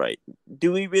other's bluff, right?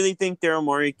 Do we really think Daryl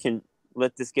Morey can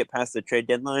let this get past the trade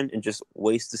deadline and just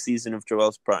waste the season of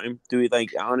Joel's prime? Do we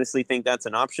honestly think that's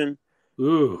an option?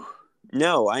 Ooh.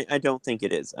 No, I don't think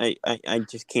it is. I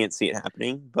just can't see it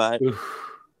happening, but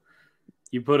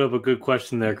you put up a good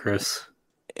question there, Chris.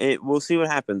 We'll see what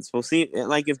happens. We'll see.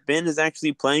 If Ben is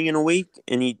actually playing in a week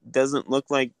and he doesn't look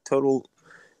like total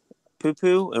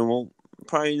poo-poo, and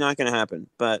probably not going to happen.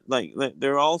 But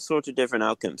there are all sorts of different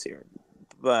outcomes here.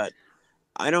 But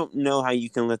I don't know how you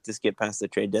can let this get past the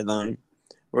trade deadline.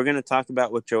 We're going to talk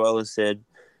about what Joel has said.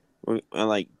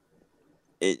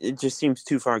 It just seems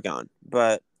too far gone.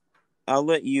 But I'll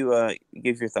let you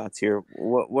give your thoughts here.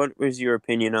 What was your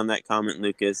opinion on that comment,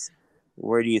 Lucas?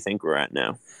 Where do you think we're at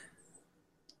now?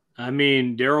 I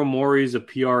mean, Daryl Morey's a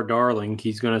PR darling.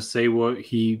 He's going to say what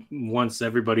he wants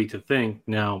everybody to think.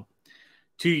 Now,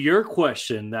 to your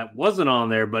question, that wasn't on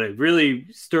there, but it really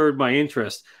stirred my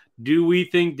interest. Do we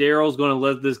think Daryl's going to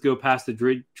let this go past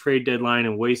the trade deadline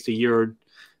and waste a year of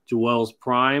Joel's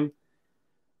prime?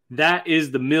 That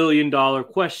is the $1 million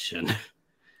question.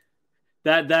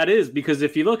 That is, because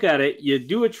if you look at it, you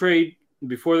do a trade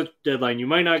before the deadline, you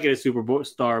might not get a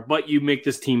superstar, but you make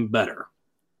this team better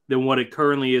than what it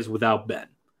currently is without Ben.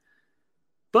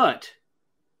 But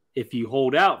if you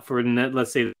hold out for,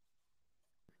 let's say, a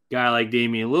guy like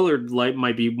Damian Lillard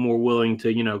might be more willing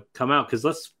to, come out, because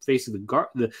let's face it,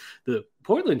 the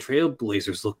Portland Trail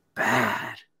Blazers look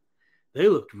bad. They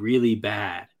looked really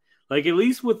bad. Like, at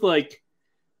least with the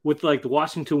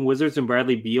Washington Wizards and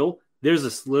Bradley Beal, there's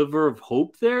a sliver of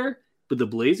hope there. But the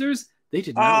Blazers, they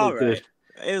did not look good.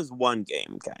 It was one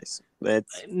game, guys.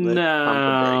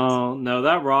 No,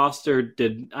 that roster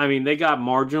did. I mean, they got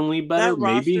marginally better. That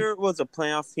roster was a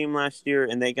playoff team last year,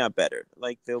 and they got better.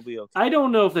 Like, they'll be okay. I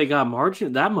don't know if they got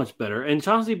that much better. And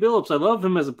Chauncey Billups, I love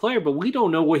him as a player, but we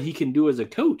don't know what he can do as a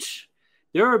coach.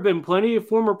 There have been plenty of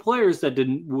former players that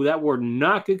were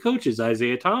not good coaches.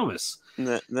 Isaiah Thomas.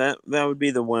 That would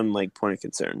be the one point of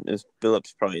concern. Is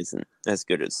Billups probably isn't as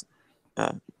good as.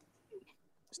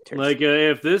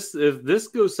 If this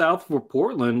goes south for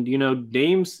Portland,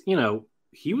 Dame's,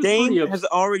 he was Dame has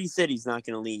already said he's not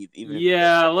going to leave.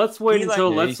 Let's wait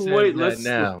until let's wait. Let's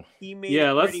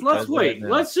wait.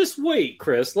 Let's just wait,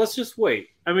 Chris. Let's just wait.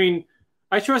 I mean,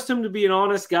 I trust him to be an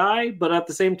honest guy, but at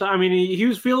the same time, I mean, he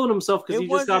was feeling himself because he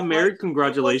just got married.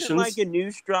 Congratulations! It wasn't like a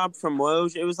news drop from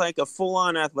Woj. It was like a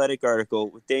full-on Athletic article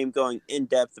with Dame going in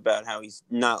depth about how he's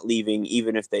not leaving,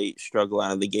 even if they struggle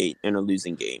out of the gate and are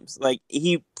losing games. Like,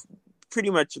 he pretty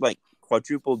much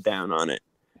quadrupled down on it.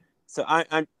 So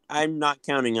I'm not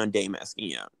counting on Dame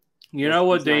asking out. You know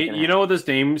what this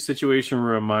Dame situation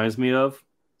reminds me of?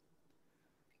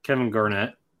 Kevin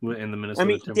Garnett in the Minnesota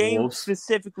Timberwolves. Dame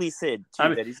specifically said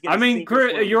that he's going to.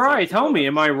 Chris, you're right. Tell me,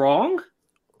 am I wrong?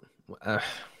 I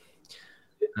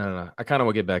don't know. I kind of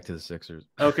want to get back to the Sixers.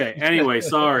 Okay. Anyway,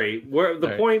 sorry.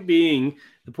 The point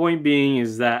being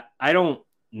is that I don't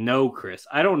know, Chris.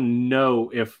 I don't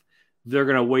know if they're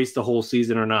going to waste the whole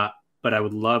season or not. But I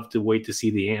would love to wait to see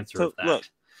the answer of that. Look,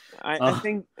 I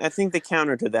think the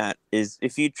counter to that is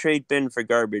if you trade Ben for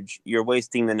garbage, you're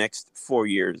wasting the next 4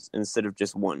 years instead of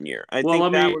just 1 year. I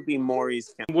think that would be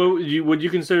Morey's counter. Would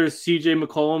you consider CJ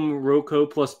McCollum, Rocco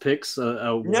plus picks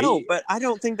No, but I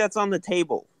don't think that's on the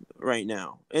table right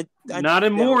now. Not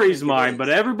in Morey's mind, but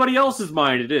everybody else's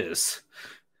mind it is.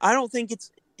 I don't think it's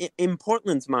in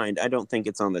Portland's mind. I don't think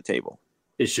it's on the table.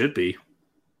 It should be.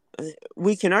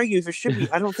 We can argue if it should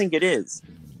be. I don't think it is.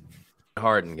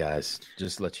 Harden, guys,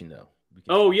 just to let you know.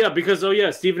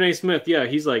 Stephen A. Smith. Yeah,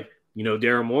 he's like,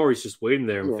 Daryl Morey's just waiting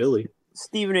there in Philly.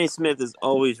 Stephen A. Smith is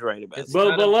always right about it.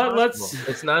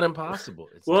 It's not impossible.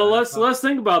 Let's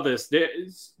think about this.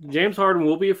 James Harden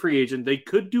will be a free agent. They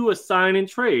could do a sign and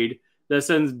trade that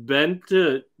sends Ben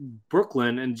to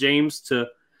Brooklyn and James to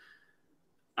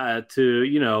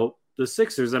the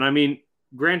Sixers. And I mean,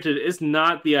 granted, it's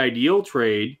not the ideal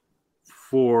trade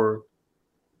for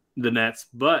the Nets,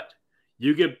 but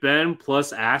you get Ben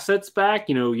plus assets back,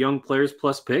 young players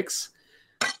plus picks.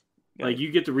 Like,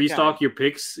 you get to restock your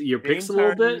picks a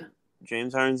little bit.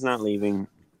 James Harden's not leaving.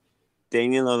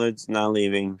 Damian Lillard's not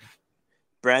leaving.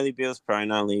 Bradley Beal's probably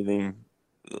not leaving.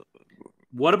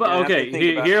 What about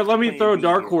here? Let me throw a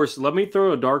dark horse. Let me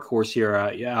throw a dark horse here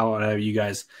out you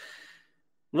guys.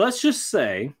 Let's just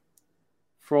say,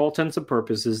 for all intents and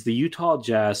purposes, the Utah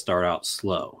Jazz start out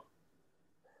slow.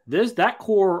 That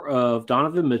core of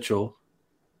Donovan Mitchell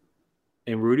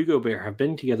and Rudy Gobert have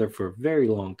been together for a very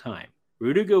long time.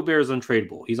 Rudy Gobert is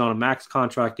untradeable. He's on a max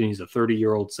contract and he's a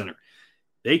 30-year-old center.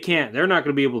 They're not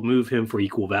going to be able to move him for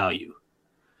equal value.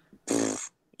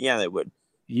 Yeah, they would.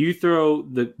 You throw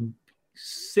the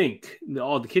sink,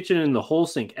 the kitchen and the whole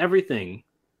sink, everything,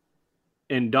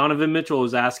 and Donovan Mitchell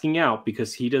is asking out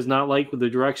because he does not like the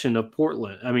direction of of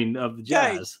the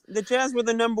Jazz. Guys, the Jazz were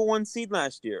the number 1 seed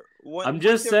last year. I'm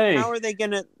just saying. How are they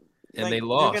going to... And they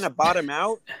lost. They're going to bottom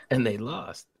out? And they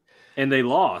lost.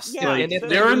 Yeah, and if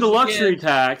they're in the luxury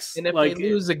tax. And if they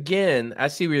lose again, I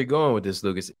see where you're going with this,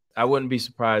 Lucas. I wouldn't be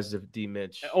surprised if D.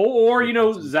 Mitch or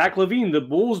Zach LaVine. The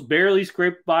Bulls barely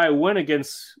scraped by a win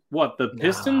against the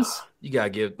Pistons. You gotta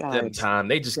give them time.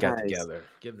 They just got together.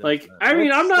 Give them time.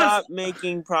 I'm not stop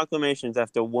making proclamations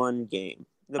after one game.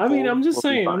 I'm just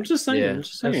saying.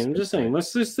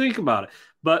 Let's just think about it.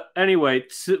 But anyway,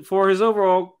 for his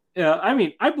overall,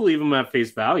 I believe him at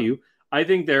face value. I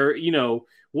think they're,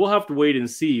 we'll have to wait and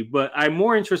see. But I'm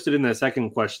more interested in the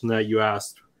second question that you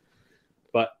asked.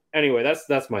 But anyway,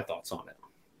 that's my thoughts on it.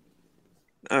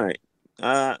 All right.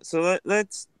 So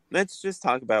let's just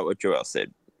talk about what Joel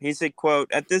said. He said,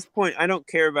 quote, "At this point, I don't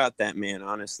care about that man,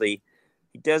 honestly.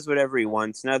 He does whatever he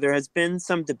wants." Now, there has been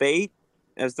some debate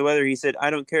as to whether he said, "I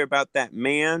don't care about that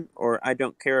man," or "I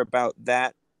don't care about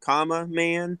that,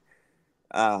 man."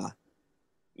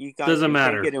 You guys doesn't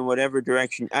matter. Take it in whatever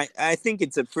direction. I think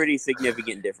it's a pretty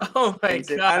significant difference. Oh my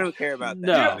God! I don't care about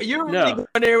that. You're really going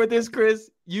there with this, Chris?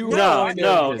 No. It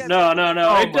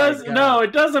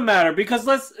doesn't matter because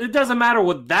it doesn't matter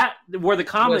where the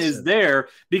comma is there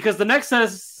because the next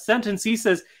sentence he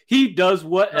says he does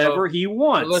whatever he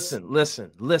wants.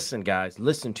 Listen, guys,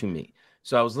 listen to me.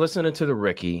 So I was listening to the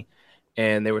Ricky,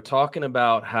 and they were talking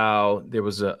about how there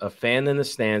was a fan in the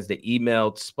stands that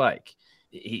emailed Spike.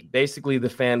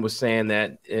 The fan was saying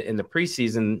that in the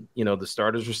preseason, the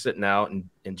starters were sitting out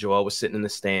and Joel was sitting in the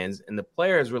stands, and the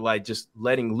players were like just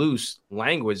letting loose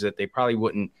language that they probably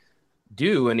wouldn't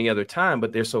do any other time,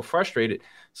 but they're so frustrated.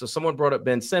 So someone brought up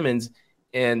Ben Simmons,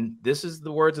 and this is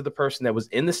the words of the person that was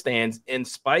in the stands, and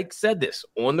Spike said this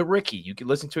on the Ricky. You can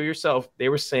listen to it yourself. They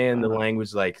were saying the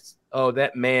language like, "Oh,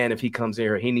 that man, if he comes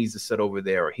here, he needs to sit over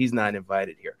there, or he's not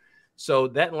invited here." So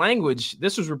that language,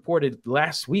 this was reported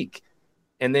last week.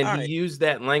 And then he used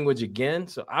that language again.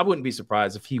 So I wouldn't be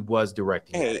surprised if he was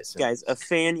directing that. Hey, guys, a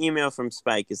fan email from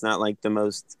Spike is not like the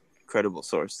most credible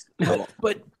source.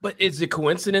 But is it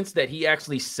coincidence that he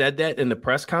actually said that in the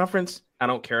press conference? I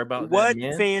don't care about what that,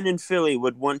 man. Fan in Philly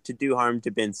would want to do harm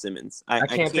to Ben Simmons? I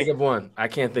can't think of one. I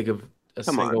can't think of a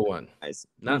single one. Guys.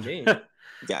 Not me.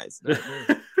 Guys. Not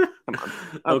me. Come on.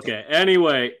 Okay.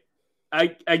 Anyway, I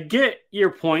get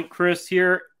your point, Chris,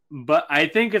 here, but I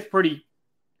think it's pretty...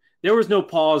 There was no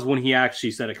pause when he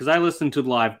actually said it, because I listened to the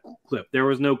live clip. There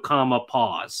was no comma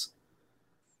pause.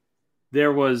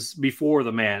 There was before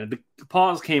the man. The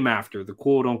pause came after. The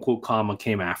quote-unquote comma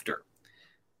came after.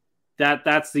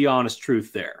 That's the honest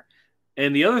truth there.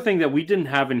 And the other thing that we didn't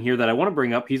have in here that I want to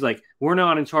bring up, he's like, we're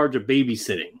not in charge of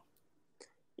babysitting.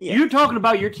 Yeah. You're talking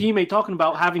about your teammate talking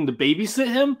about having to babysit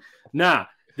him? Nah.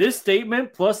 This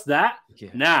statement plus that?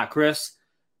 Yeah. Nah, Chris.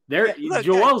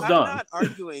 Joel's done. I'm not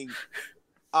arguing...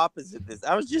 opposite this.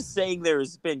 I was just saying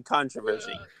there's been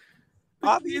controversy.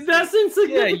 Obviously, that's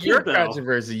insignificant. Yeah, your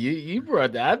controversy. You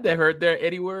brought that. I've never heard that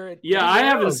anywhere. Yeah, I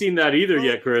haven't seen that either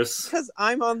yet, Chris. Because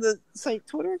I'm on the site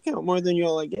Twitter account more than you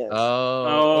all, I guess.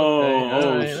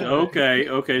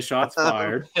 Okay. Shots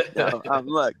fired.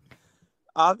 Look,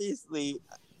 obviously,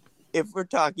 if we're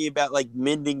talking about like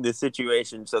mending the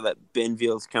situation so that Ben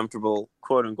feels comfortable,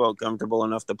 quote unquote, comfortable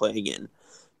enough to play again,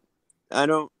 I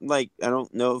don't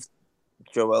know if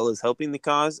Joel is helping the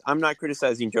cause. I'm not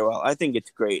criticizing Joel. I think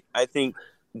it's great. I think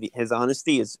his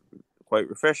honesty is quite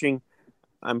refreshing.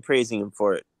 I'm praising him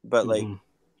for it. But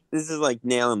this is like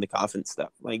nail in the coffin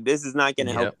stuff. Like this is not going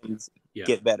to help things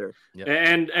get better. Yep.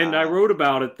 And I wrote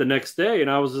about it the next day, and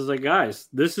I was just like, guys,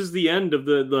 this is the end of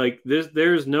this.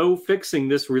 There's no fixing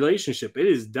this relationship. It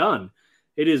is done.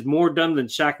 It is more done than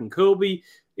Shaq and Kobe.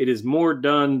 It is more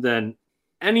done than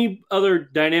any other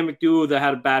dynamic duo that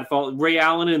had a bad fall. Ray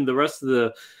Allen and the rest of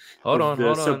the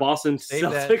Boston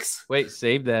Celtics. Wait,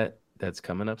 save that. That's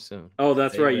coming up soon. Oh,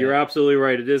 that's right. You're absolutely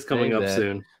right. It is coming up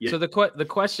soon. Yeah. So the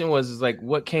question was like,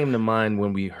 what came to mind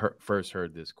when we first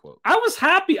heard this quote? I was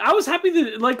happy.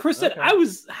 That, like Chris said, I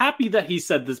was happy that he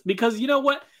said this because you know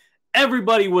what?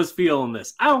 Everybody was feeling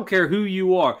this. I don't care who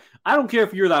you are. I don't care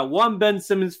if you're that one Ben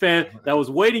Simmons fan that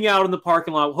was waiting out in the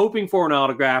parking lot hoping for an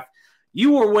autograph.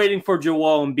 You were waiting for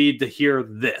Joel Embiid to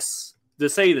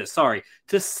say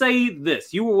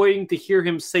this. You were waiting to hear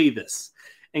him say this.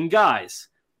 And guys,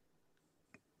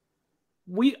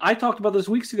 I talked about this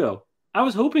weeks ago. I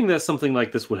was hoping that something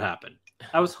like this would happen.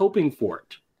 I was hoping for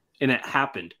it. And it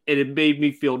happened. And it made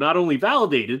me feel not only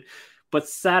validated, but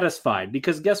satisfied.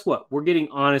 Because guess what? We're getting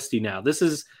honesty now.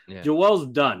 Joel's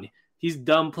done. He's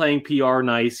done playing PR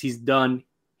nice. He's done.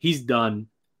 And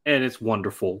it's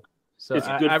wonderful. So it's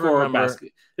good for our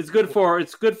basket. It's good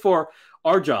for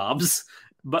our jobs,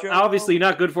 but obviously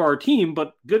not good for our team.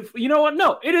 But good. You know what?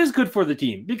 No, it is good for the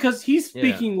team because he's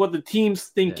speaking what the team's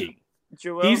thinking.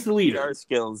 Joel's he's the leader. PR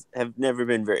skills have never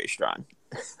been very strong.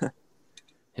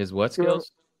 His what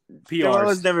skills? PR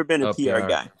has never been a PR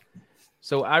guy.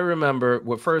 So I remember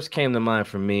what first came to mind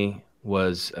for me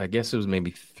was, I guess it was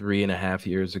maybe 3.5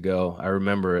 years ago. I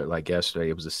remember it like yesterday.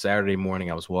 It was a Saturday morning.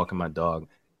 I was walking my dog,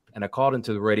 and I called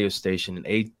into the radio station, and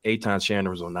Eitan Shander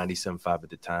was on 97.5 at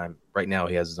the time. Right now,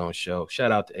 he has his own show.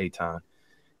 Shout out to Eitan.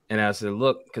 And I said,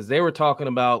 look, because they were talking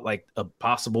about like a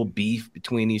possible beef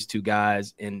between these two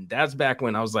guys. And that's back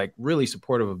when I was like really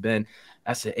supportive of Ben.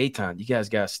 I said, Eitan, you guys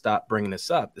got to stop bringing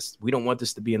this up. We don't want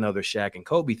this to be another Shaq and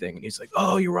Kobe thing. And he's like,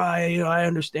 oh, you're right. I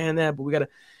understand that, but we got to.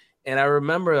 And I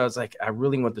remember I was like, I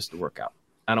really want this to work out.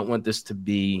 I don't want this to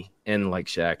be in like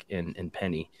Shaq and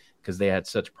Penny because they had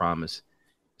such promise.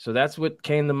 So that's what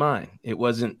came to mind. I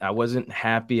wasn't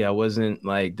happy. I wasn't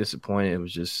like disappointed. It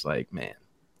was just like, man.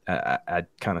 I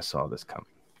kind of saw this coming.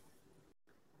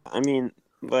 I mean,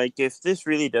 like, if this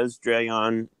really does drag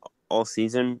on all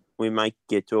season, we might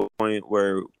get to a point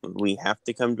where we have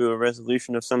to come to a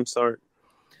resolution of some sort.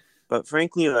 But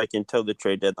frankly, like, until the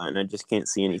trade deadline, I just can't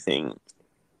see anything,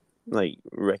 like,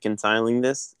 reconciling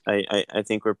this. I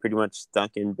think we're pretty much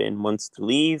stuck, and Ben wants to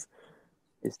leave.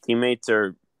 His teammates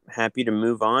are happy to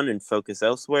move on and focus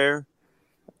elsewhere.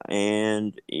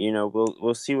 And,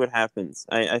 we'll see what happens.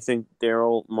 I think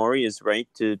Daryl Morey is right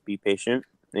to be patient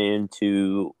and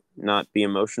to not be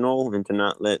emotional and to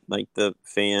not let, like, the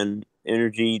fan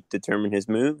energy determine his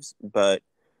moves. But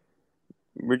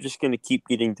we're just going to keep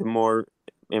getting to more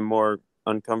and more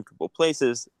uncomfortable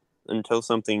places until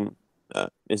something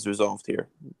is resolved here.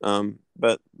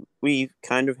 But we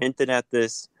kind of hinted at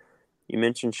this. You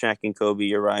mentioned Shaq and Kobe,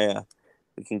 Uriah.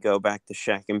 We can go back to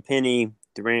Shaq and Penny,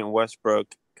 Durant and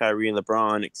Westbrook, Kyrie,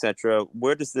 LeBron, etc.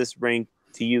 Where does this rank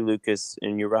to you, Lucas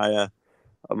and Uriah,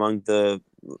 among the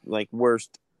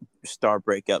worst star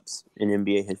breakups in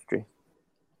NBA history?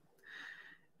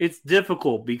 It's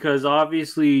difficult because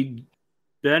obviously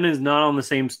Ben is not on the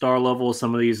same star level as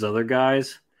some of these other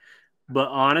guys. But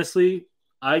honestly,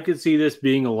 I could see this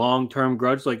being a long-term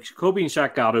grudge. Like Kobe and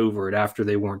Shaq got over it after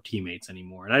they weren't teammates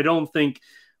anymore. And I don't think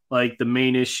the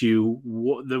main issue,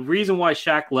 the reason why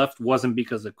Shaq left wasn't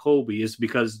because of Kobe, is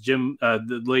because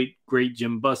the late great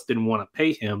Jim Buss didn't want to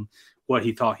pay him what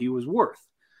he thought he was worth,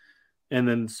 and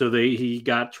then he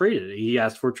got traded. He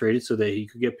asked for traded so that he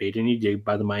could get paid, and he did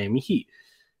by the Miami Heat.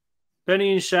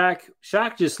 Penny and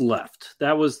Shaq just left.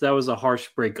 That was a harsh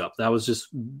breakup. That was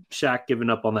just Shaq giving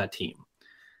up on that team.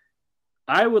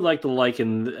 I would like to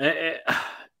liken,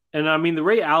 and I mean the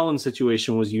Ray Allen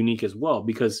situation was unique as well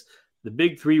because the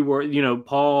big three were,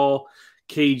 Paul,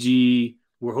 KG,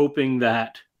 were hoping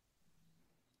that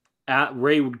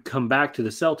Ray would come back to the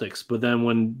Celtics. But then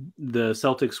when the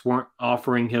Celtics weren't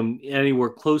offering him anywhere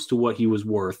close to what he was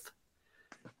worth,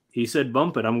 he said,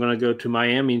 bump it. I'm going to go to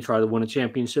Miami and try to win a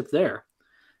championship there.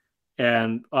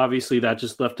 And obviously that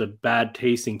just left a bad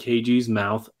taste in KG's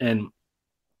mouth. And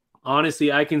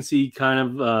honestly, I can see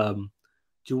kind of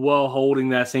Joel holding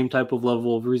that same type of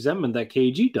level of resentment that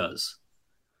KG does.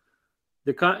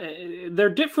 They're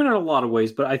different in a lot of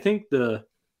ways, but I think the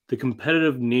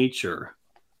competitive nature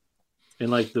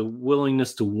and the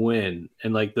willingness to win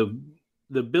and the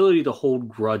ability to hold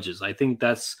grudges, I think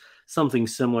that's something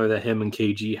similar that him and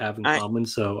KG have in common.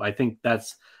 So I think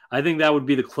that would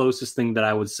be the closest thing that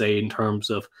I would say in terms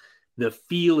of the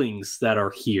feelings that are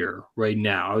here right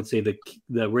now. I would say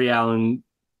the Ray Allen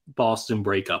Boston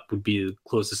breakup would be the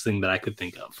closest thing that I could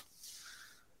think of.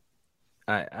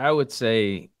 I would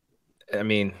say, I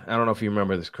mean, I don't know if you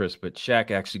remember this, Chris, but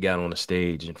Shaq actually got on a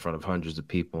stage in front of hundreds of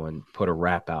people and put a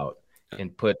rap out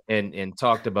and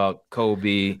talked about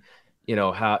Kobe,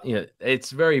 how,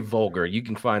 it's very vulgar. You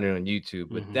can find it on YouTube,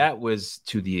 but that was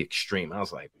to the extreme. I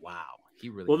was like, wow.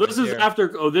 Well, this is after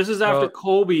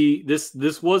Kobe.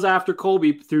 This was after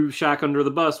Kobe threw Shaq under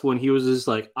the bus when he was just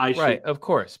like, right, of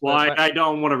course. Well, I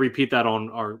don't want to repeat that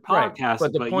on our podcast,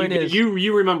 but the point is,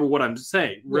 you remember what I'm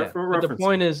saying. Yeah, but the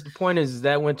point is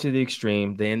that went to the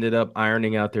extreme. They ended up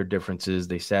ironing out their differences.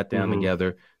 They sat down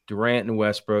together. Durant and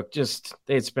Westbrook,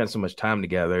 they had spent so much time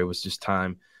together. It was just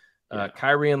time.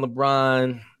 Kyrie and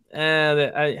LeBron,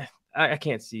 I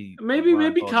can't see. Maybe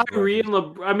Kyrie and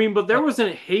LeBron. I mean, but there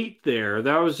wasn't hate there.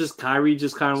 That was just Kyrie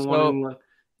just kind of wanting.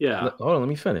 Yeah. Hold on, let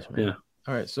me finish, man. Yeah.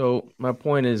 All right. So my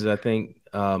point is, I think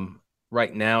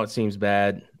right now it seems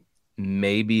bad.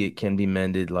 Maybe it can be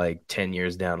mended 10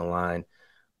 years down the line,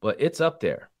 but it's up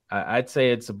there. I'd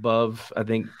say it's above. I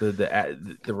think the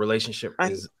relationship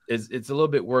is it's a little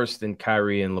bit worse than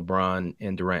Kyrie and LeBron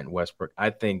and Durant and Westbrook. I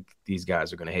think these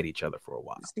guys are going to hate each other for a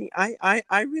while. See,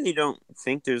 I really don't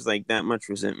think there's that much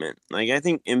resentment. I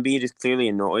think Embiid is clearly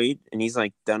annoyed and he's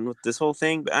done with this whole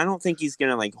thing, but I don't think he's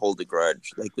going to hold a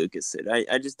grudge like Lucas said.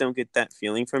 I just don't get that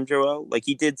feeling from Joel.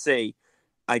 He did say,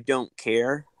 I don't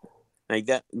care. Like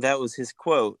that was his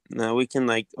quote. Now we can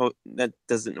that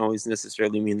doesn't always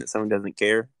necessarily mean that someone doesn't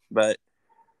care, but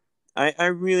I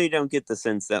really don't get the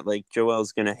sense that like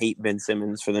Joel's gonna hate Ben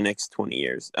Simmons for the next 20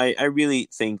 years. I really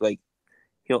think like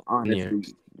he'll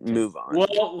honestly move on. Well,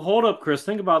 hold up, Chris.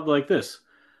 Think about it like this.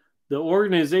 The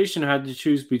organization had to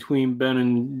choose between Ben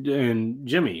and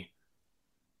Jimmy.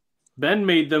 Ben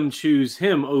made them choose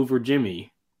him over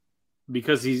Jimmy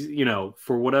because he's,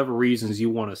 for whatever reasons you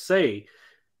want to say.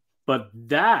 But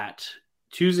that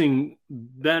choosing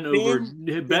Ben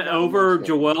over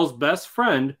Joel's best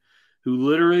friend, who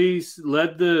literally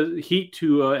led the Heat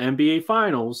to NBA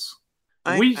Finals,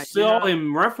 we saw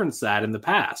him reference that in the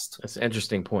past. That's an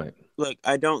interesting point. Look,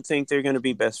 I don't think they're going to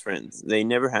be best friends. They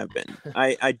never have been.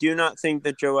 I do not think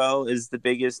that Joel is the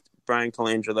biggest Brian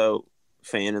Colangelo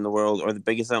fan in the world or the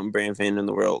biggest Elton Brand fan in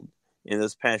the world in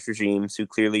those past regimes who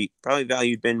clearly probably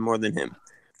valued Ben more than him.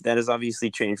 That has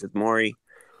obviously changed with Morey.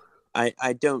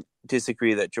 I don't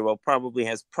disagree that Joel probably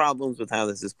has problems with how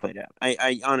this is played out.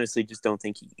 I honestly just don't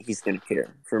think he's going to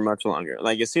care for much longer.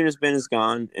 Like, as soon as Ben is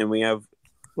gone and we have,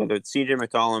 whether it's CJ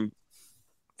McCollum,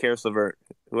 Karis LeVert,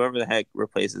 whoever the heck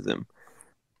replaces him,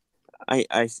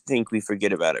 I think we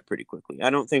forget about it pretty quickly. I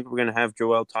don't think we're going to have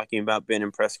Joel talking about Ben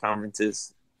in press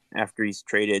conferences after he's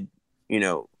traded,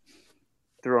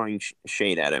 throwing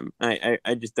shade at him. I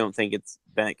just don't think it's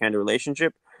that kind of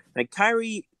relationship. Like,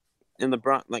 Kyrie and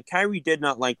LeBron, like, Kyrie did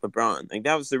not like LeBron. Like,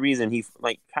 that was the reason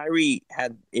Kyrie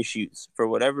had issues for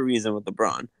whatever reason with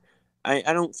LeBron. I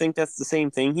don't think that's the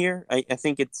same thing here. I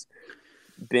think it's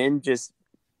Ben just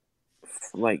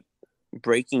like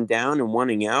breaking down and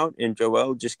wanting out, and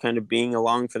Joel just kind of being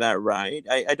along for that ride.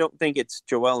 I don't think it's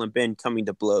Joel and Ben coming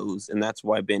to blows, and that's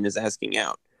why Ben is asking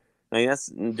out. Like,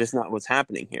 that's just not what's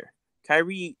happening here.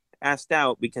 Kyrie asked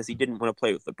out because he didn't want to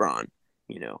play with LeBron.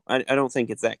 I don't think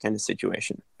it's that kind of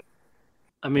situation.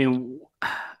 I mean,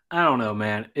 I don't know,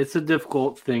 man. It's a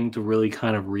difficult thing to really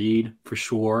kind of read for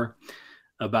sure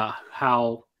about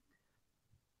how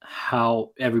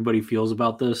everybody feels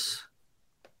about this.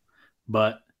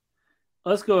 But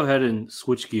let's go ahead and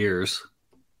switch gears.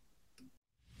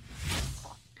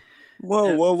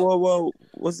 Whoa.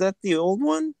 Was that the old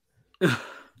one?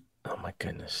 Oh, my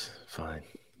goodness. Fine.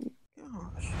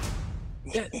 Gosh.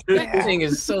 That thing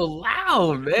is so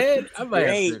loud, man.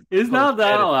 It's not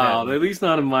that loud, at least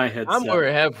not in my headset. I'm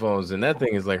wearing headphones, and that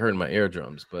thing is like hurting my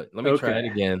eardrums. But let me try it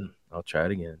again. I'll try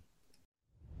it again.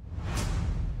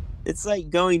 It's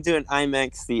like going to an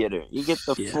IMAX theater. You get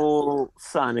the full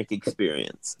Sonic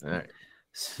experience. All right.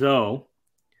 So,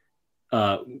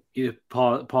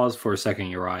 pause for a second,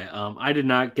 Uriah. I did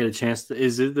not get a chance to.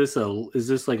 Is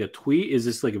this like a tweet? Is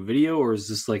this like a video, or is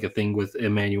this like a thing with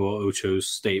Emmanuel Ocho's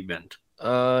statement?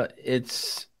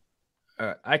 It's.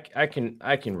 I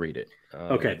can read it.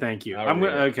 Okay, thank you.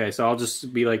 So I'll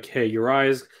just be like, hey,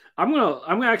 Uriah's.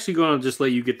 I'm actually gonna just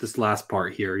let you get this last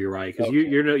part here, Uriah, because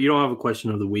you don't have a question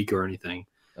of the week or anything.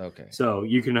 Okay. So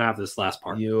you can have this last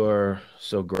part. You are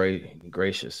so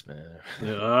gracious, man.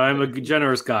 I'm a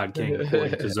generous God king,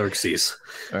 according to Xerxes.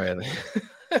 All right.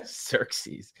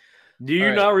 Xerxes. Do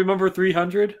you not remember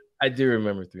 300? I do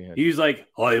remember 300. He's like,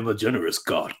 I am a generous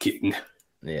God king.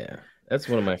 Yeah. That's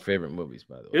one of my favorite movies,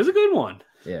 by the way. It's a good one.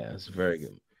 Yeah, it's very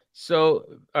good. So,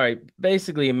 all right,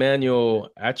 basically, Emmanuel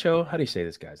Acho. How do you say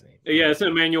this guy's name? Yeah, it's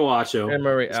Emmanuel Acho.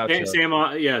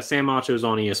 Acho. Sam Acho's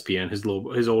on ESPN,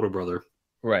 his older brother.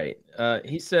 Right.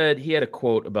 He said he had a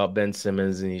quote about Ben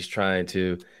Simmons, and he's trying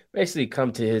to basically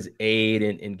come to his aid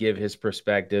and give his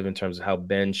perspective in terms of how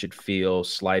Ben should feel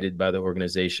slighted by the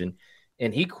organization.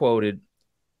 And he quoted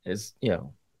as,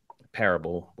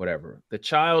 parable, whatever. The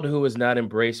child who is not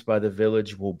embraced by the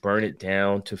village will burn it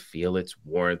down to feel its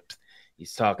warmth.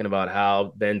 He's talking about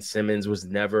how Ben Simmons was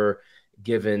never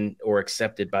given or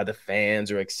accepted by the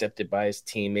fans or accepted by his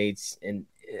teammates. And,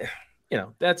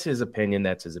 that's his opinion.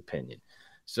 That's his opinion.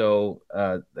 So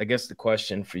I guess the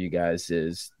question for you guys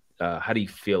is, how do you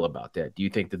feel about that? Do you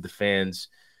think that the fans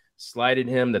slighted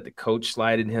him, that the coach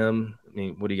slighted him? I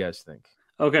mean, what do you guys think?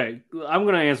 Okay, I'm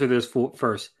going to answer this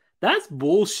first. That's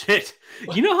bullshit.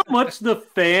 You know how much the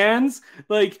fans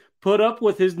put up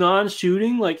with his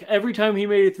non-shooting? Like, every time he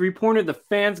made a three-pointer, the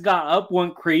fans got up,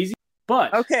 went crazy.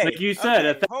 But like you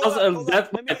said, 1,000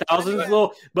 death by 1,000 is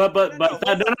low. But no,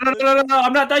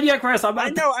 I'm not done yet, Chris. I'm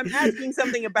asking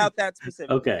something about that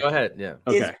specifically. Okay, go ahead. Yeah.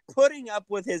 Okay. Is putting up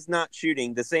with his not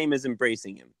shooting the same as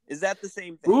embracing him? Is that the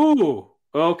same thing? Ooh.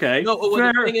 Okay. No, well,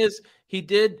 the thing is, he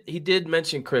did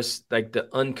mention, Chris, like the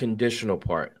unconditional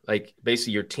part. Like,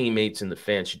 basically, your teammates and the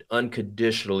fans should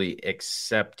unconditionally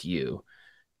accept you,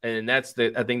 and I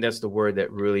think that's the word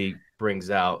that really brings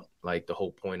out like the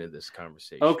whole point of this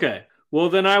conversation. Okay. Well,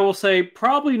 then I will say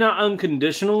probably not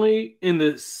unconditionally in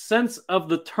the sense of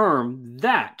the term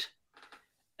that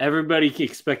everybody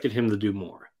expected him to do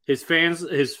more. His fans,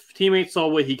 his teammates saw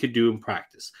what he could do in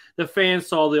practice. The fans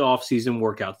saw the offseason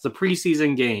workouts, the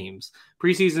preseason games,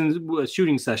 preseason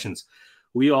shooting sessions.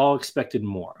 We all expected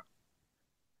more.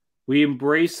 We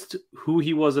embraced who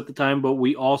he was at the time, but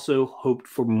we also hoped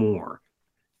for more.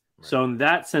 Right. So in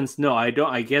that sense, no, I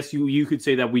don't. I guess you could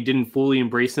say that we didn't fully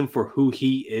embrace him for who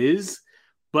he is.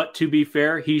 But to be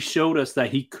fair, he showed us that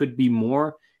he could be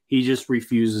more. He just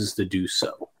refuses to do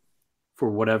so for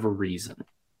whatever reason.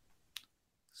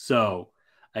 So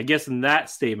I guess in that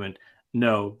statement,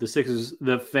 no, the Sixers,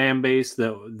 the fan base,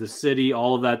 the city,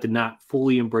 all of that did not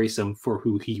fully embrace him for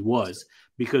who he was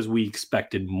because we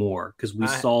expected more, because we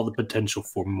saw the potential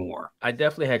for more. I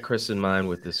definitely had Chris in mind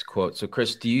with this quote. So,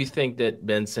 Chris, do you think that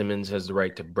Ben Simmons has the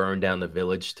right to burn down the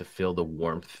village to feel the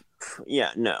warmth? Yeah,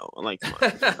 no. Like,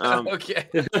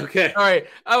 okay. All right.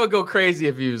 I would go crazy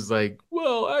if he was like,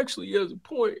 well, actually, he has a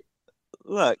point.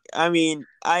 Look, I mean,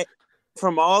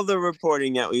 from all the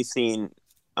reporting that we've seen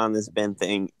on this Ben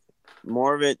thing, some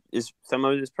of it is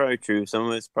probably true. Some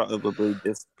of it's probably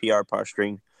just PR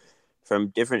posturing from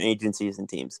different agencies and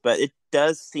teams. But it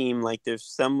does seem like there's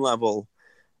some level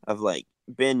of like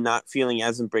Ben not feeling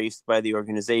as embraced by the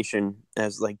organization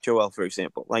as like Joel, for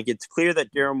example. Like, it's clear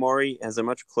that Daryl Morey has a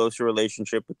much closer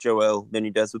relationship with Joel than he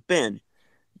does with Ben.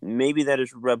 Maybe that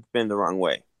has rubbed Ben the wrong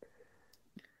way.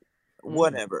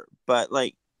 Whatever. But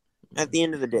like, at the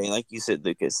end of the day, like you said,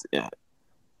 Lucas,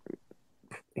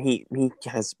 he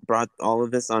has brought all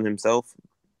of this on himself.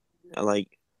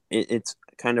 Like, it's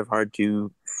kind of hard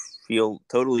to feel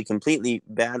totally, completely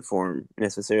bad for him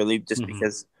necessarily, just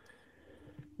because,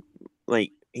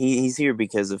 like, he's here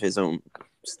because of his own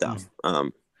stuff. I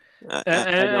don't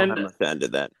have much to add to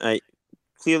that.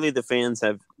 Clearly the fans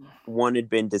have wanted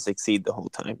Ben to succeed the whole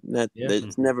time.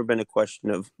 It's never been a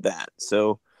question of that.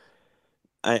 So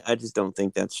I just don't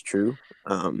think that's true.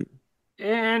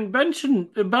 And mention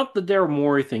about the Daryl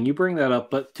Morey thing, you bring that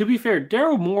up, but to be fair,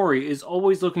 Daryl Morey is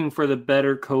always looking for the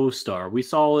better co-star. We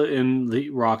saw it in the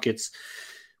Rockets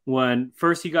when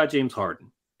first he got James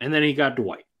Harden, and then he got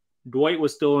Dwight. Dwight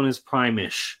was still in his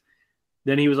prime-ish.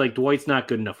 Then he was like, Dwight's not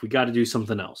good enough. We got to do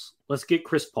something else. Let's get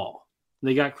Chris Paul.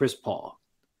 They got Chris Paul.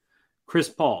 Chris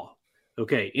Paul.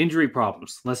 Okay, injury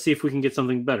problems. Let's see if we can get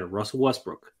something better. Russell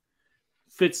Westbrook.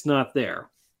 Fit's not there.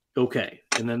 Okay,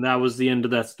 and then that was the end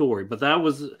of that story. But that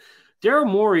was Daryl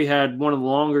Morey had one of the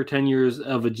longer tenures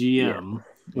of a GM. Yeah.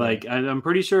 Like, I'm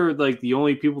pretty sure like the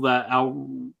only people that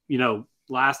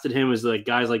lasted him is like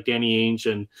guys like Danny Ainge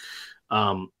and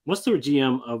what's the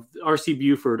GM of RC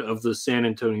Buford of the San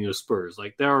Antonio Spurs.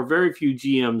 Like, there are very few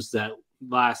GMs that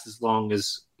last as long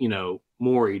as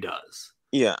Morey does.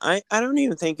 Yeah, I don't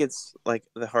even think it's like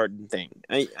the Harden thing.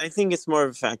 I think it's more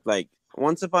of a fact like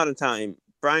once upon a time,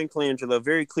 Brian Colangelo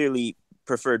very clearly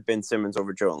preferred Ben Simmons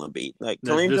over Joel Embiid. Like,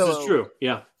 Colangelo, this is true.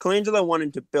 Yeah, Colangelo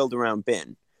wanted to build around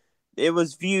Ben. It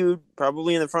was viewed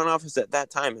probably in the front office at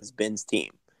that time as Ben's team,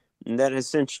 and that has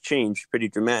since changed pretty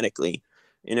dramatically.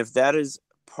 And if that is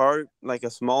a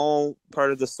small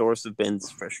part of the source of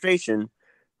Ben's frustration,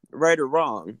 right or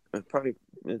wrong,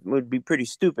 it would be pretty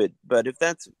stupid. But if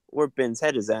that's where Ben's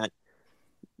head is at,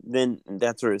 then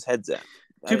that's where his head's at.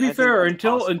 To be fair,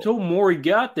 until Morey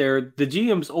got there, the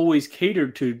GMs always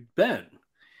catered to Ben.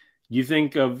 You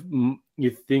think of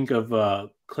Colangelo,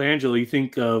 you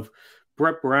think of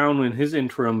Brett Brown in his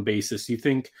interim basis. You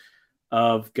think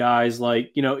of guys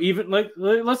like even like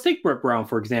let's take Brett Brown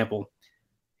for example.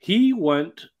 He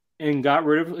went and got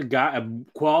a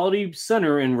quality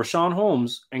center in Rashawn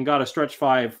Holmes and got a stretch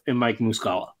five in Mike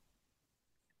Muscala.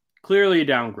 Clearly a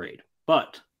downgrade,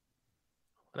 but.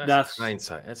 That's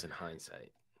hindsight. That's in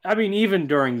hindsight. I mean, even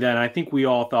during then, I think we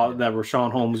all thought that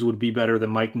Rashawn Holmes would be better than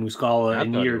Mike Muscala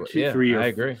in year 2, 3 years. I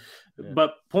agree. Yeah.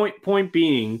 But point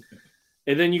being,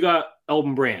 and then you got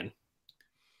Elton Brand.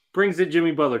 Brings in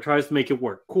Jimmy Butler, tries to make it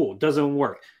work. Cool. Doesn't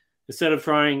work. Instead of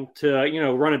trying to,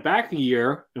 run it back a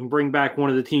year and bring back one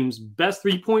of the team's best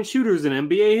three-point shooters in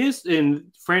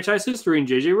in franchise history in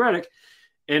JJ Redick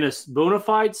and a bona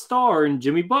fide star in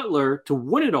Jimmy Butler to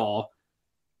win it all,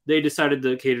 they decided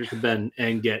to cater to Ben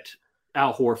and get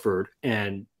Al Horford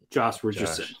and Josh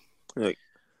Richardson. Look,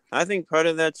 I think part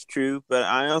of that's true, but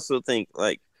I also think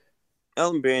like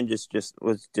Elton Brand was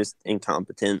just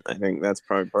incompetent. I think that's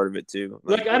probably part of it too.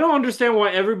 Like I don't understand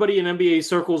why everybody in NBA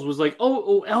circles was like,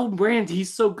 "Oh, Elton Brand,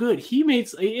 he's so good. He made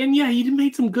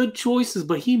some good choices,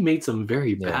 but he made some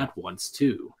very bad ones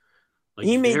too." Like,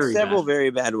 he made several very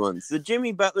bad ones. The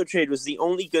Jimmy Butler trade was the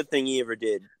only good thing he ever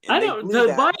did. I think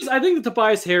that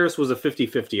Tobias Harris was a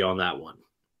 50-50 on that one.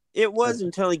 It was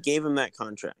until he gave him that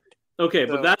contract. Okay,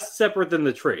 but that's separate than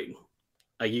the trade.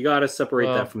 Like, you got to separate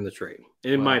that from the trade,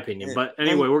 in my opinion. But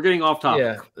anyway, we're getting off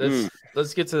topic. Yeah,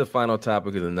 let's get to the final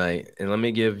topic of the night. And let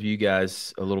me give you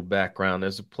guys a little background.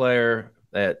 There's a player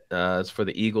that is for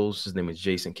the Eagles. His name is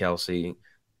Jason Kelce,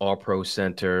 all-pro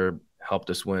center, helped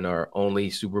us win our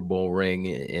only Super Bowl ring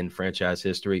in franchise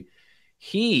history.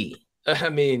 He's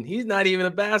not even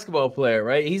a basketball player,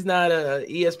 right? He's not a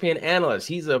ESPN analyst.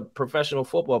 He's a professional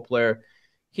football player.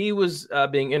 He was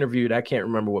being interviewed. I can't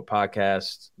remember what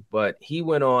podcast, but he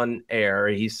went on air.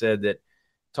 He said that,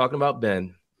 talking about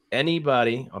Ben,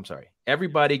 everybody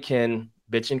can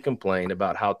bitch and complain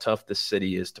about how tough the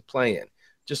city is to play in.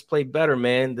 Just play better,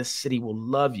 man. The city will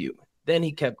love you. Then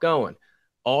he kept going.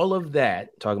 All of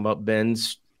that, talking about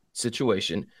Ben's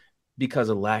situation, because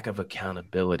of lack of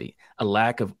accountability, a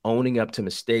lack of owning up to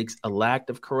mistakes, a lack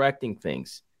of correcting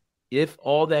things. If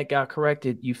all that got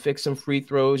corrected, you fix some free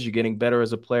throws, you're getting better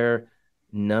as a player.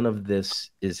 None of this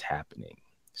is happening.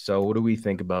 So what do we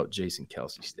think about Jason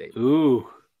Kelce's statement?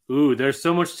 Ooh, there's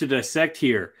so much to dissect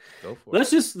here. Go for it.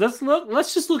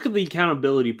 Let's just look at the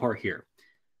accountability part here.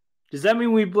 Does that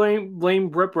mean we blame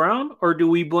Brett Brown, or do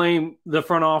we blame the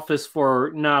front office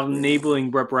for not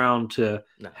enabling Brett Brown to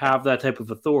have that type of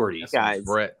authority? Guys,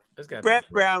 Brett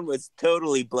Brown was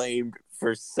totally blamed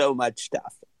for so much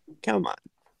stuff. Come on.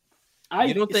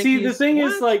 The thing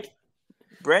is, like,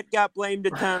 Brett got blamed a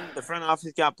ton. The front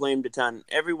office got blamed a ton.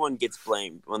 Everyone gets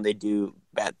blamed when they do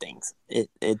bad things.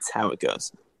 It's how it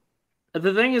goes.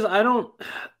 The thing is,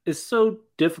 it's so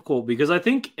difficult because I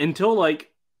think until, like,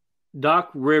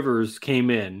 Doc Rivers came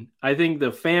in, I think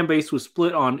the fan base was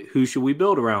split on who should we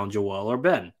build around, Joel or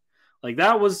Ben. Like,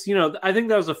 that was, I think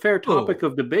that was a fair topic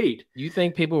of debate. You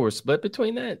think people were split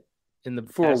between that in the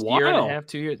for past a while, year and a half,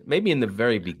 2 years? Maybe in the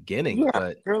very beginning,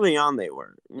 but early on they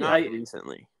were. Not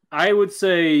recently. I would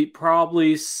say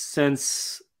probably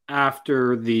since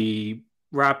after the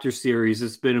Raptor series,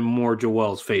 it's been in more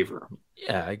Joel's favor.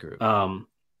 Yeah, I agree.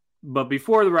 But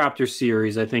before the Raptor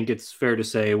series, I think it's fair to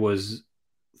say it was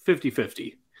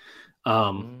 50-50.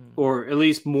 Or at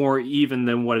least more even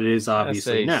than what it is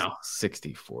obviously now.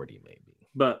 60-40 maybe.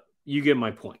 But you get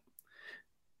my point.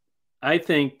 I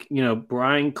think,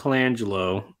 Brian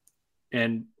Colangelo,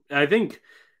 and I think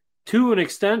to an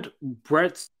extent,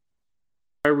 Brett's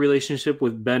relationship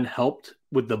with Ben helped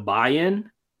with the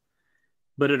buy-in,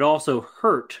 but it also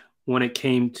hurt when it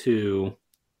came to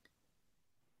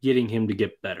getting him to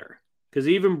get better. Because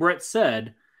even Brett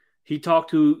said he talked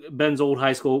to Ben's old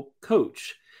high school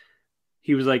coach.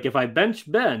 He was like, if I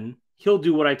bench Ben, he'll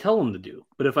do what I tell him to do.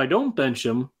 But if I don't bench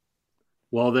him,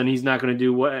 well, then he's not going to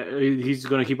do he's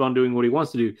going to keep on doing what he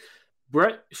wants to do.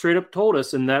 Brett straight up told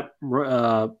us in that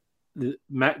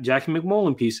Jackie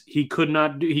McMullen piece, he could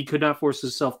not force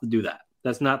himself to do that.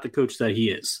 That's not the coach that he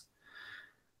is.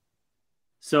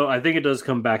 So I think it does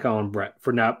come back on Brett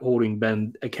for not holding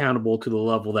Ben accountable to the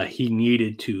level that he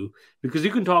needed to, because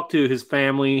you can talk to his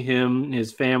family,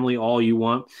 his family, all you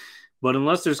want, but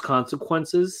unless there's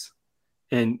consequences,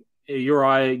 and you're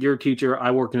a teacher,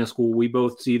 I work in a school, we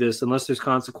both see this, unless there's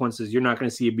consequences, you're not going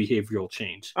to see a behavioral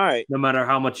change. All right. No matter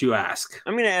how much you ask.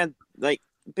 I'm going to add, like,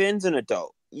 Ben's an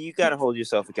adult. You got to hold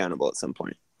yourself accountable at some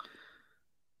point.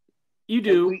 You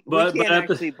do, but we can't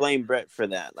actually blame Brett for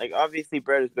that. Like, obviously,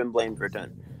 Brett has been blamed for a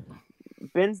ton.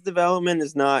 Ben's development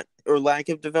is not, or lack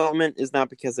of development is not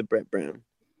because of Brett Brown.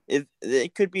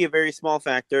 It could be a very small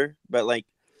factor, but, like,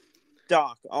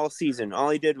 Doc, all season, all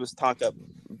he did was talk up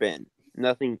Ben.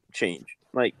 Nothing changed.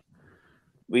 Like,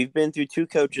 we've been through 2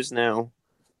 coaches now.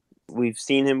 We've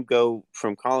seen him go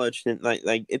from college to,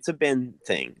 like it's a Ben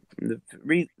thing.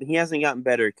 He hasn't gotten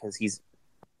better because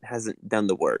hasn't done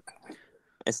the work.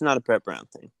 It's not a Brett Brown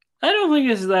thing. I don't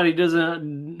think it's that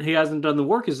he hasn't done the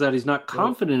work. It's that he's not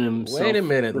confident in himself. Wait a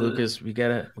minute, Lucas. We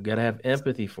gotta have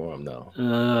empathy for him, though.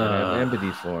 Have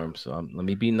empathy for him. So let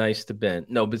me be nice to Ben.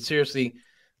 No, but seriously,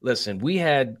 listen. We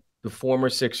had the former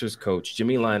Sixers coach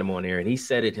Jimmy Lynam on here, and he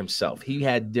said it himself. He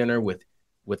had dinner with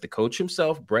the coach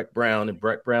himself, Brett Brown, and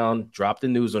Brett Brown dropped the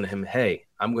news on him. Hey,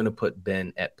 I'm going to put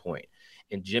Ben at point.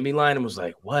 And Jimmy Lynam was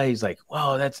like, what? He's like,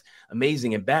 wow, that's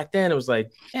amazing. And back then it was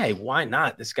like, hey, why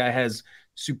not? This guy has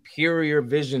superior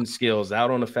vision skills out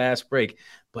on a fast break,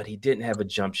 but he didn't have a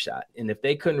jump shot. And if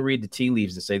they couldn't read the tea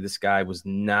leaves and say this guy was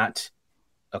not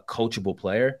a coachable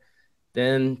player,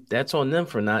 then that's on them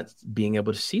for not being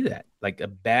able to see that. Like, a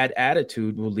bad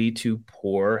attitude will lead to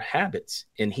poor habits.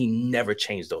 And he never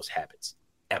changed those habits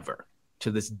ever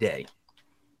to this day.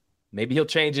 Maybe he'll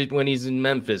change it when he's in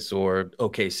Memphis or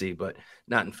OKC, but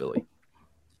not in Philly.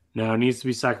 No, it needs to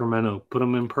be Sacramento. Put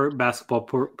him in basketball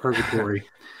purgatory.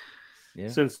 Yeah.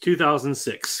 Since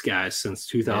 2006, guys. Since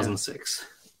 2006.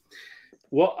 Yeah.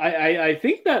 Well, I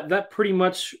think that pretty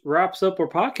much wraps up our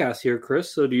podcast here,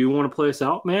 Chris. So do you want to play us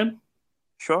out, man?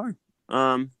 Sure.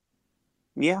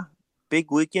 Yeah. Big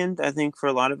weekend, I think, for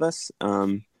a lot of us.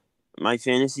 My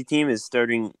fantasy team is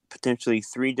starting potentially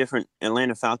 3 different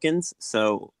Atlanta Falcons,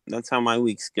 so that's how my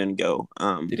week's going to go.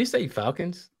 Did he say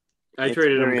Falcons? I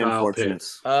traded him Kyle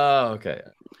Pitts. Oh, okay.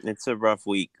 It's a rough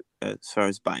week as far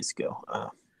as buys go.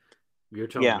 You're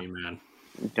telling me, man.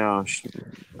 Gosh,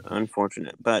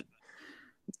 unfortunate. But,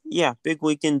 yeah, big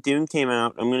weekend. Dune came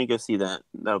out. I'm going to go see that.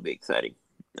 That'll be exciting.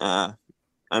 I'm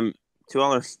to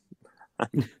all our...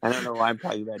 I don't know why I'm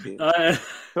talking about Dune. To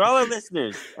all our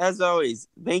listeners, as always,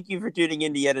 thank you for tuning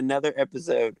in to yet another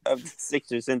episode of the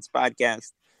Sixer Sense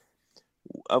podcast.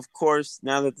 Of course,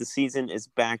 now that the season is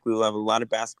back, we will have a lot of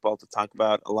basketball to talk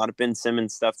about, a lot of Ben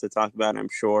Simmons stuff to talk about, I'm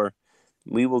sure.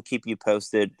 We will keep you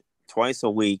posted twice a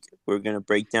week. We're going to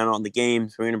break down all the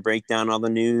games. We're going to break down all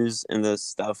the news and the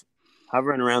stuff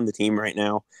hovering around the team right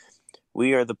now.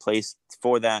 We are the place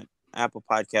for that. Apple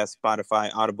Podcasts, Spotify,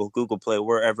 Audible, Google Play,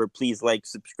 wherever. Please like,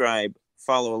 subscribe,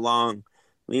 follow along,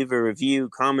 leave a review,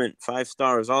 comment, 5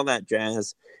 stars, all that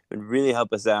jazz. It would really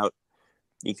help us out.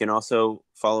 You can also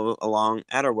follow along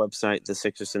at our website,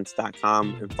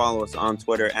 thesixersense.com, and follow us on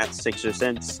Twitter at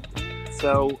SixerSense.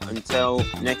 So until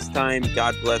next time,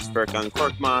 God bless Furkan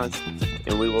Korkmaz,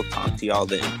 and we will talk to y'all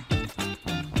then.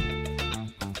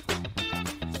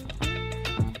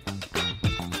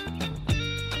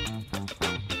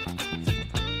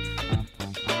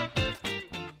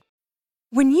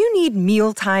 When you need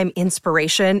mealtime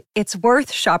inspiration, it's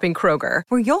worth shopping Kroger,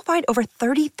 where you'll find over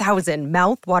 30,000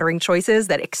 mouth-watering choices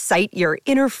that excite your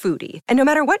inner foodie. And no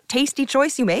matter what tasty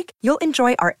choice you make, you'll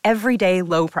enjoy our everyday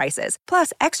low prices,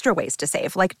 plus extra ways to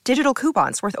save, like digital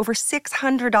coupons worth over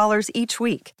 $600 each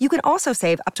week. You can also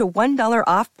save up to $1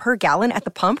 off per gallon at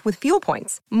the pump with fuel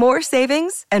points. More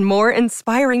savings and more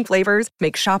inspiring flavors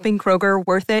make shopping Kroger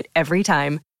worth it every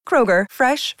time. Kroger,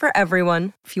 fresh for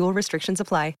everyone. Fuel restrictions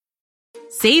apply.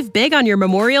 Save big on your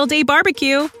Memorial Day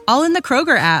barbecue, all in the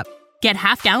Kroger app. Get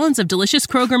half gallons of delicious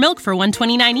Kroger milk for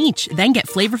 $1.29 each. Then get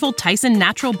flavorful Tyson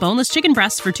natural boneless chicken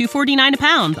breasts for $2.49 a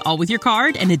pound, all with your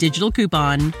card and a digital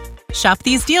coupon. Shop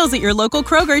these deals at your local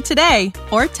Kroger today,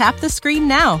 or tap the screen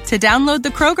now to download the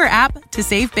Kroger app to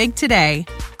save big today.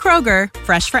 Kroger,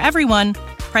 fresh for everyone.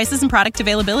 Prices and product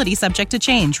availability subject to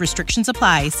change. Restrictions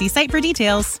apply. See site for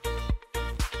details.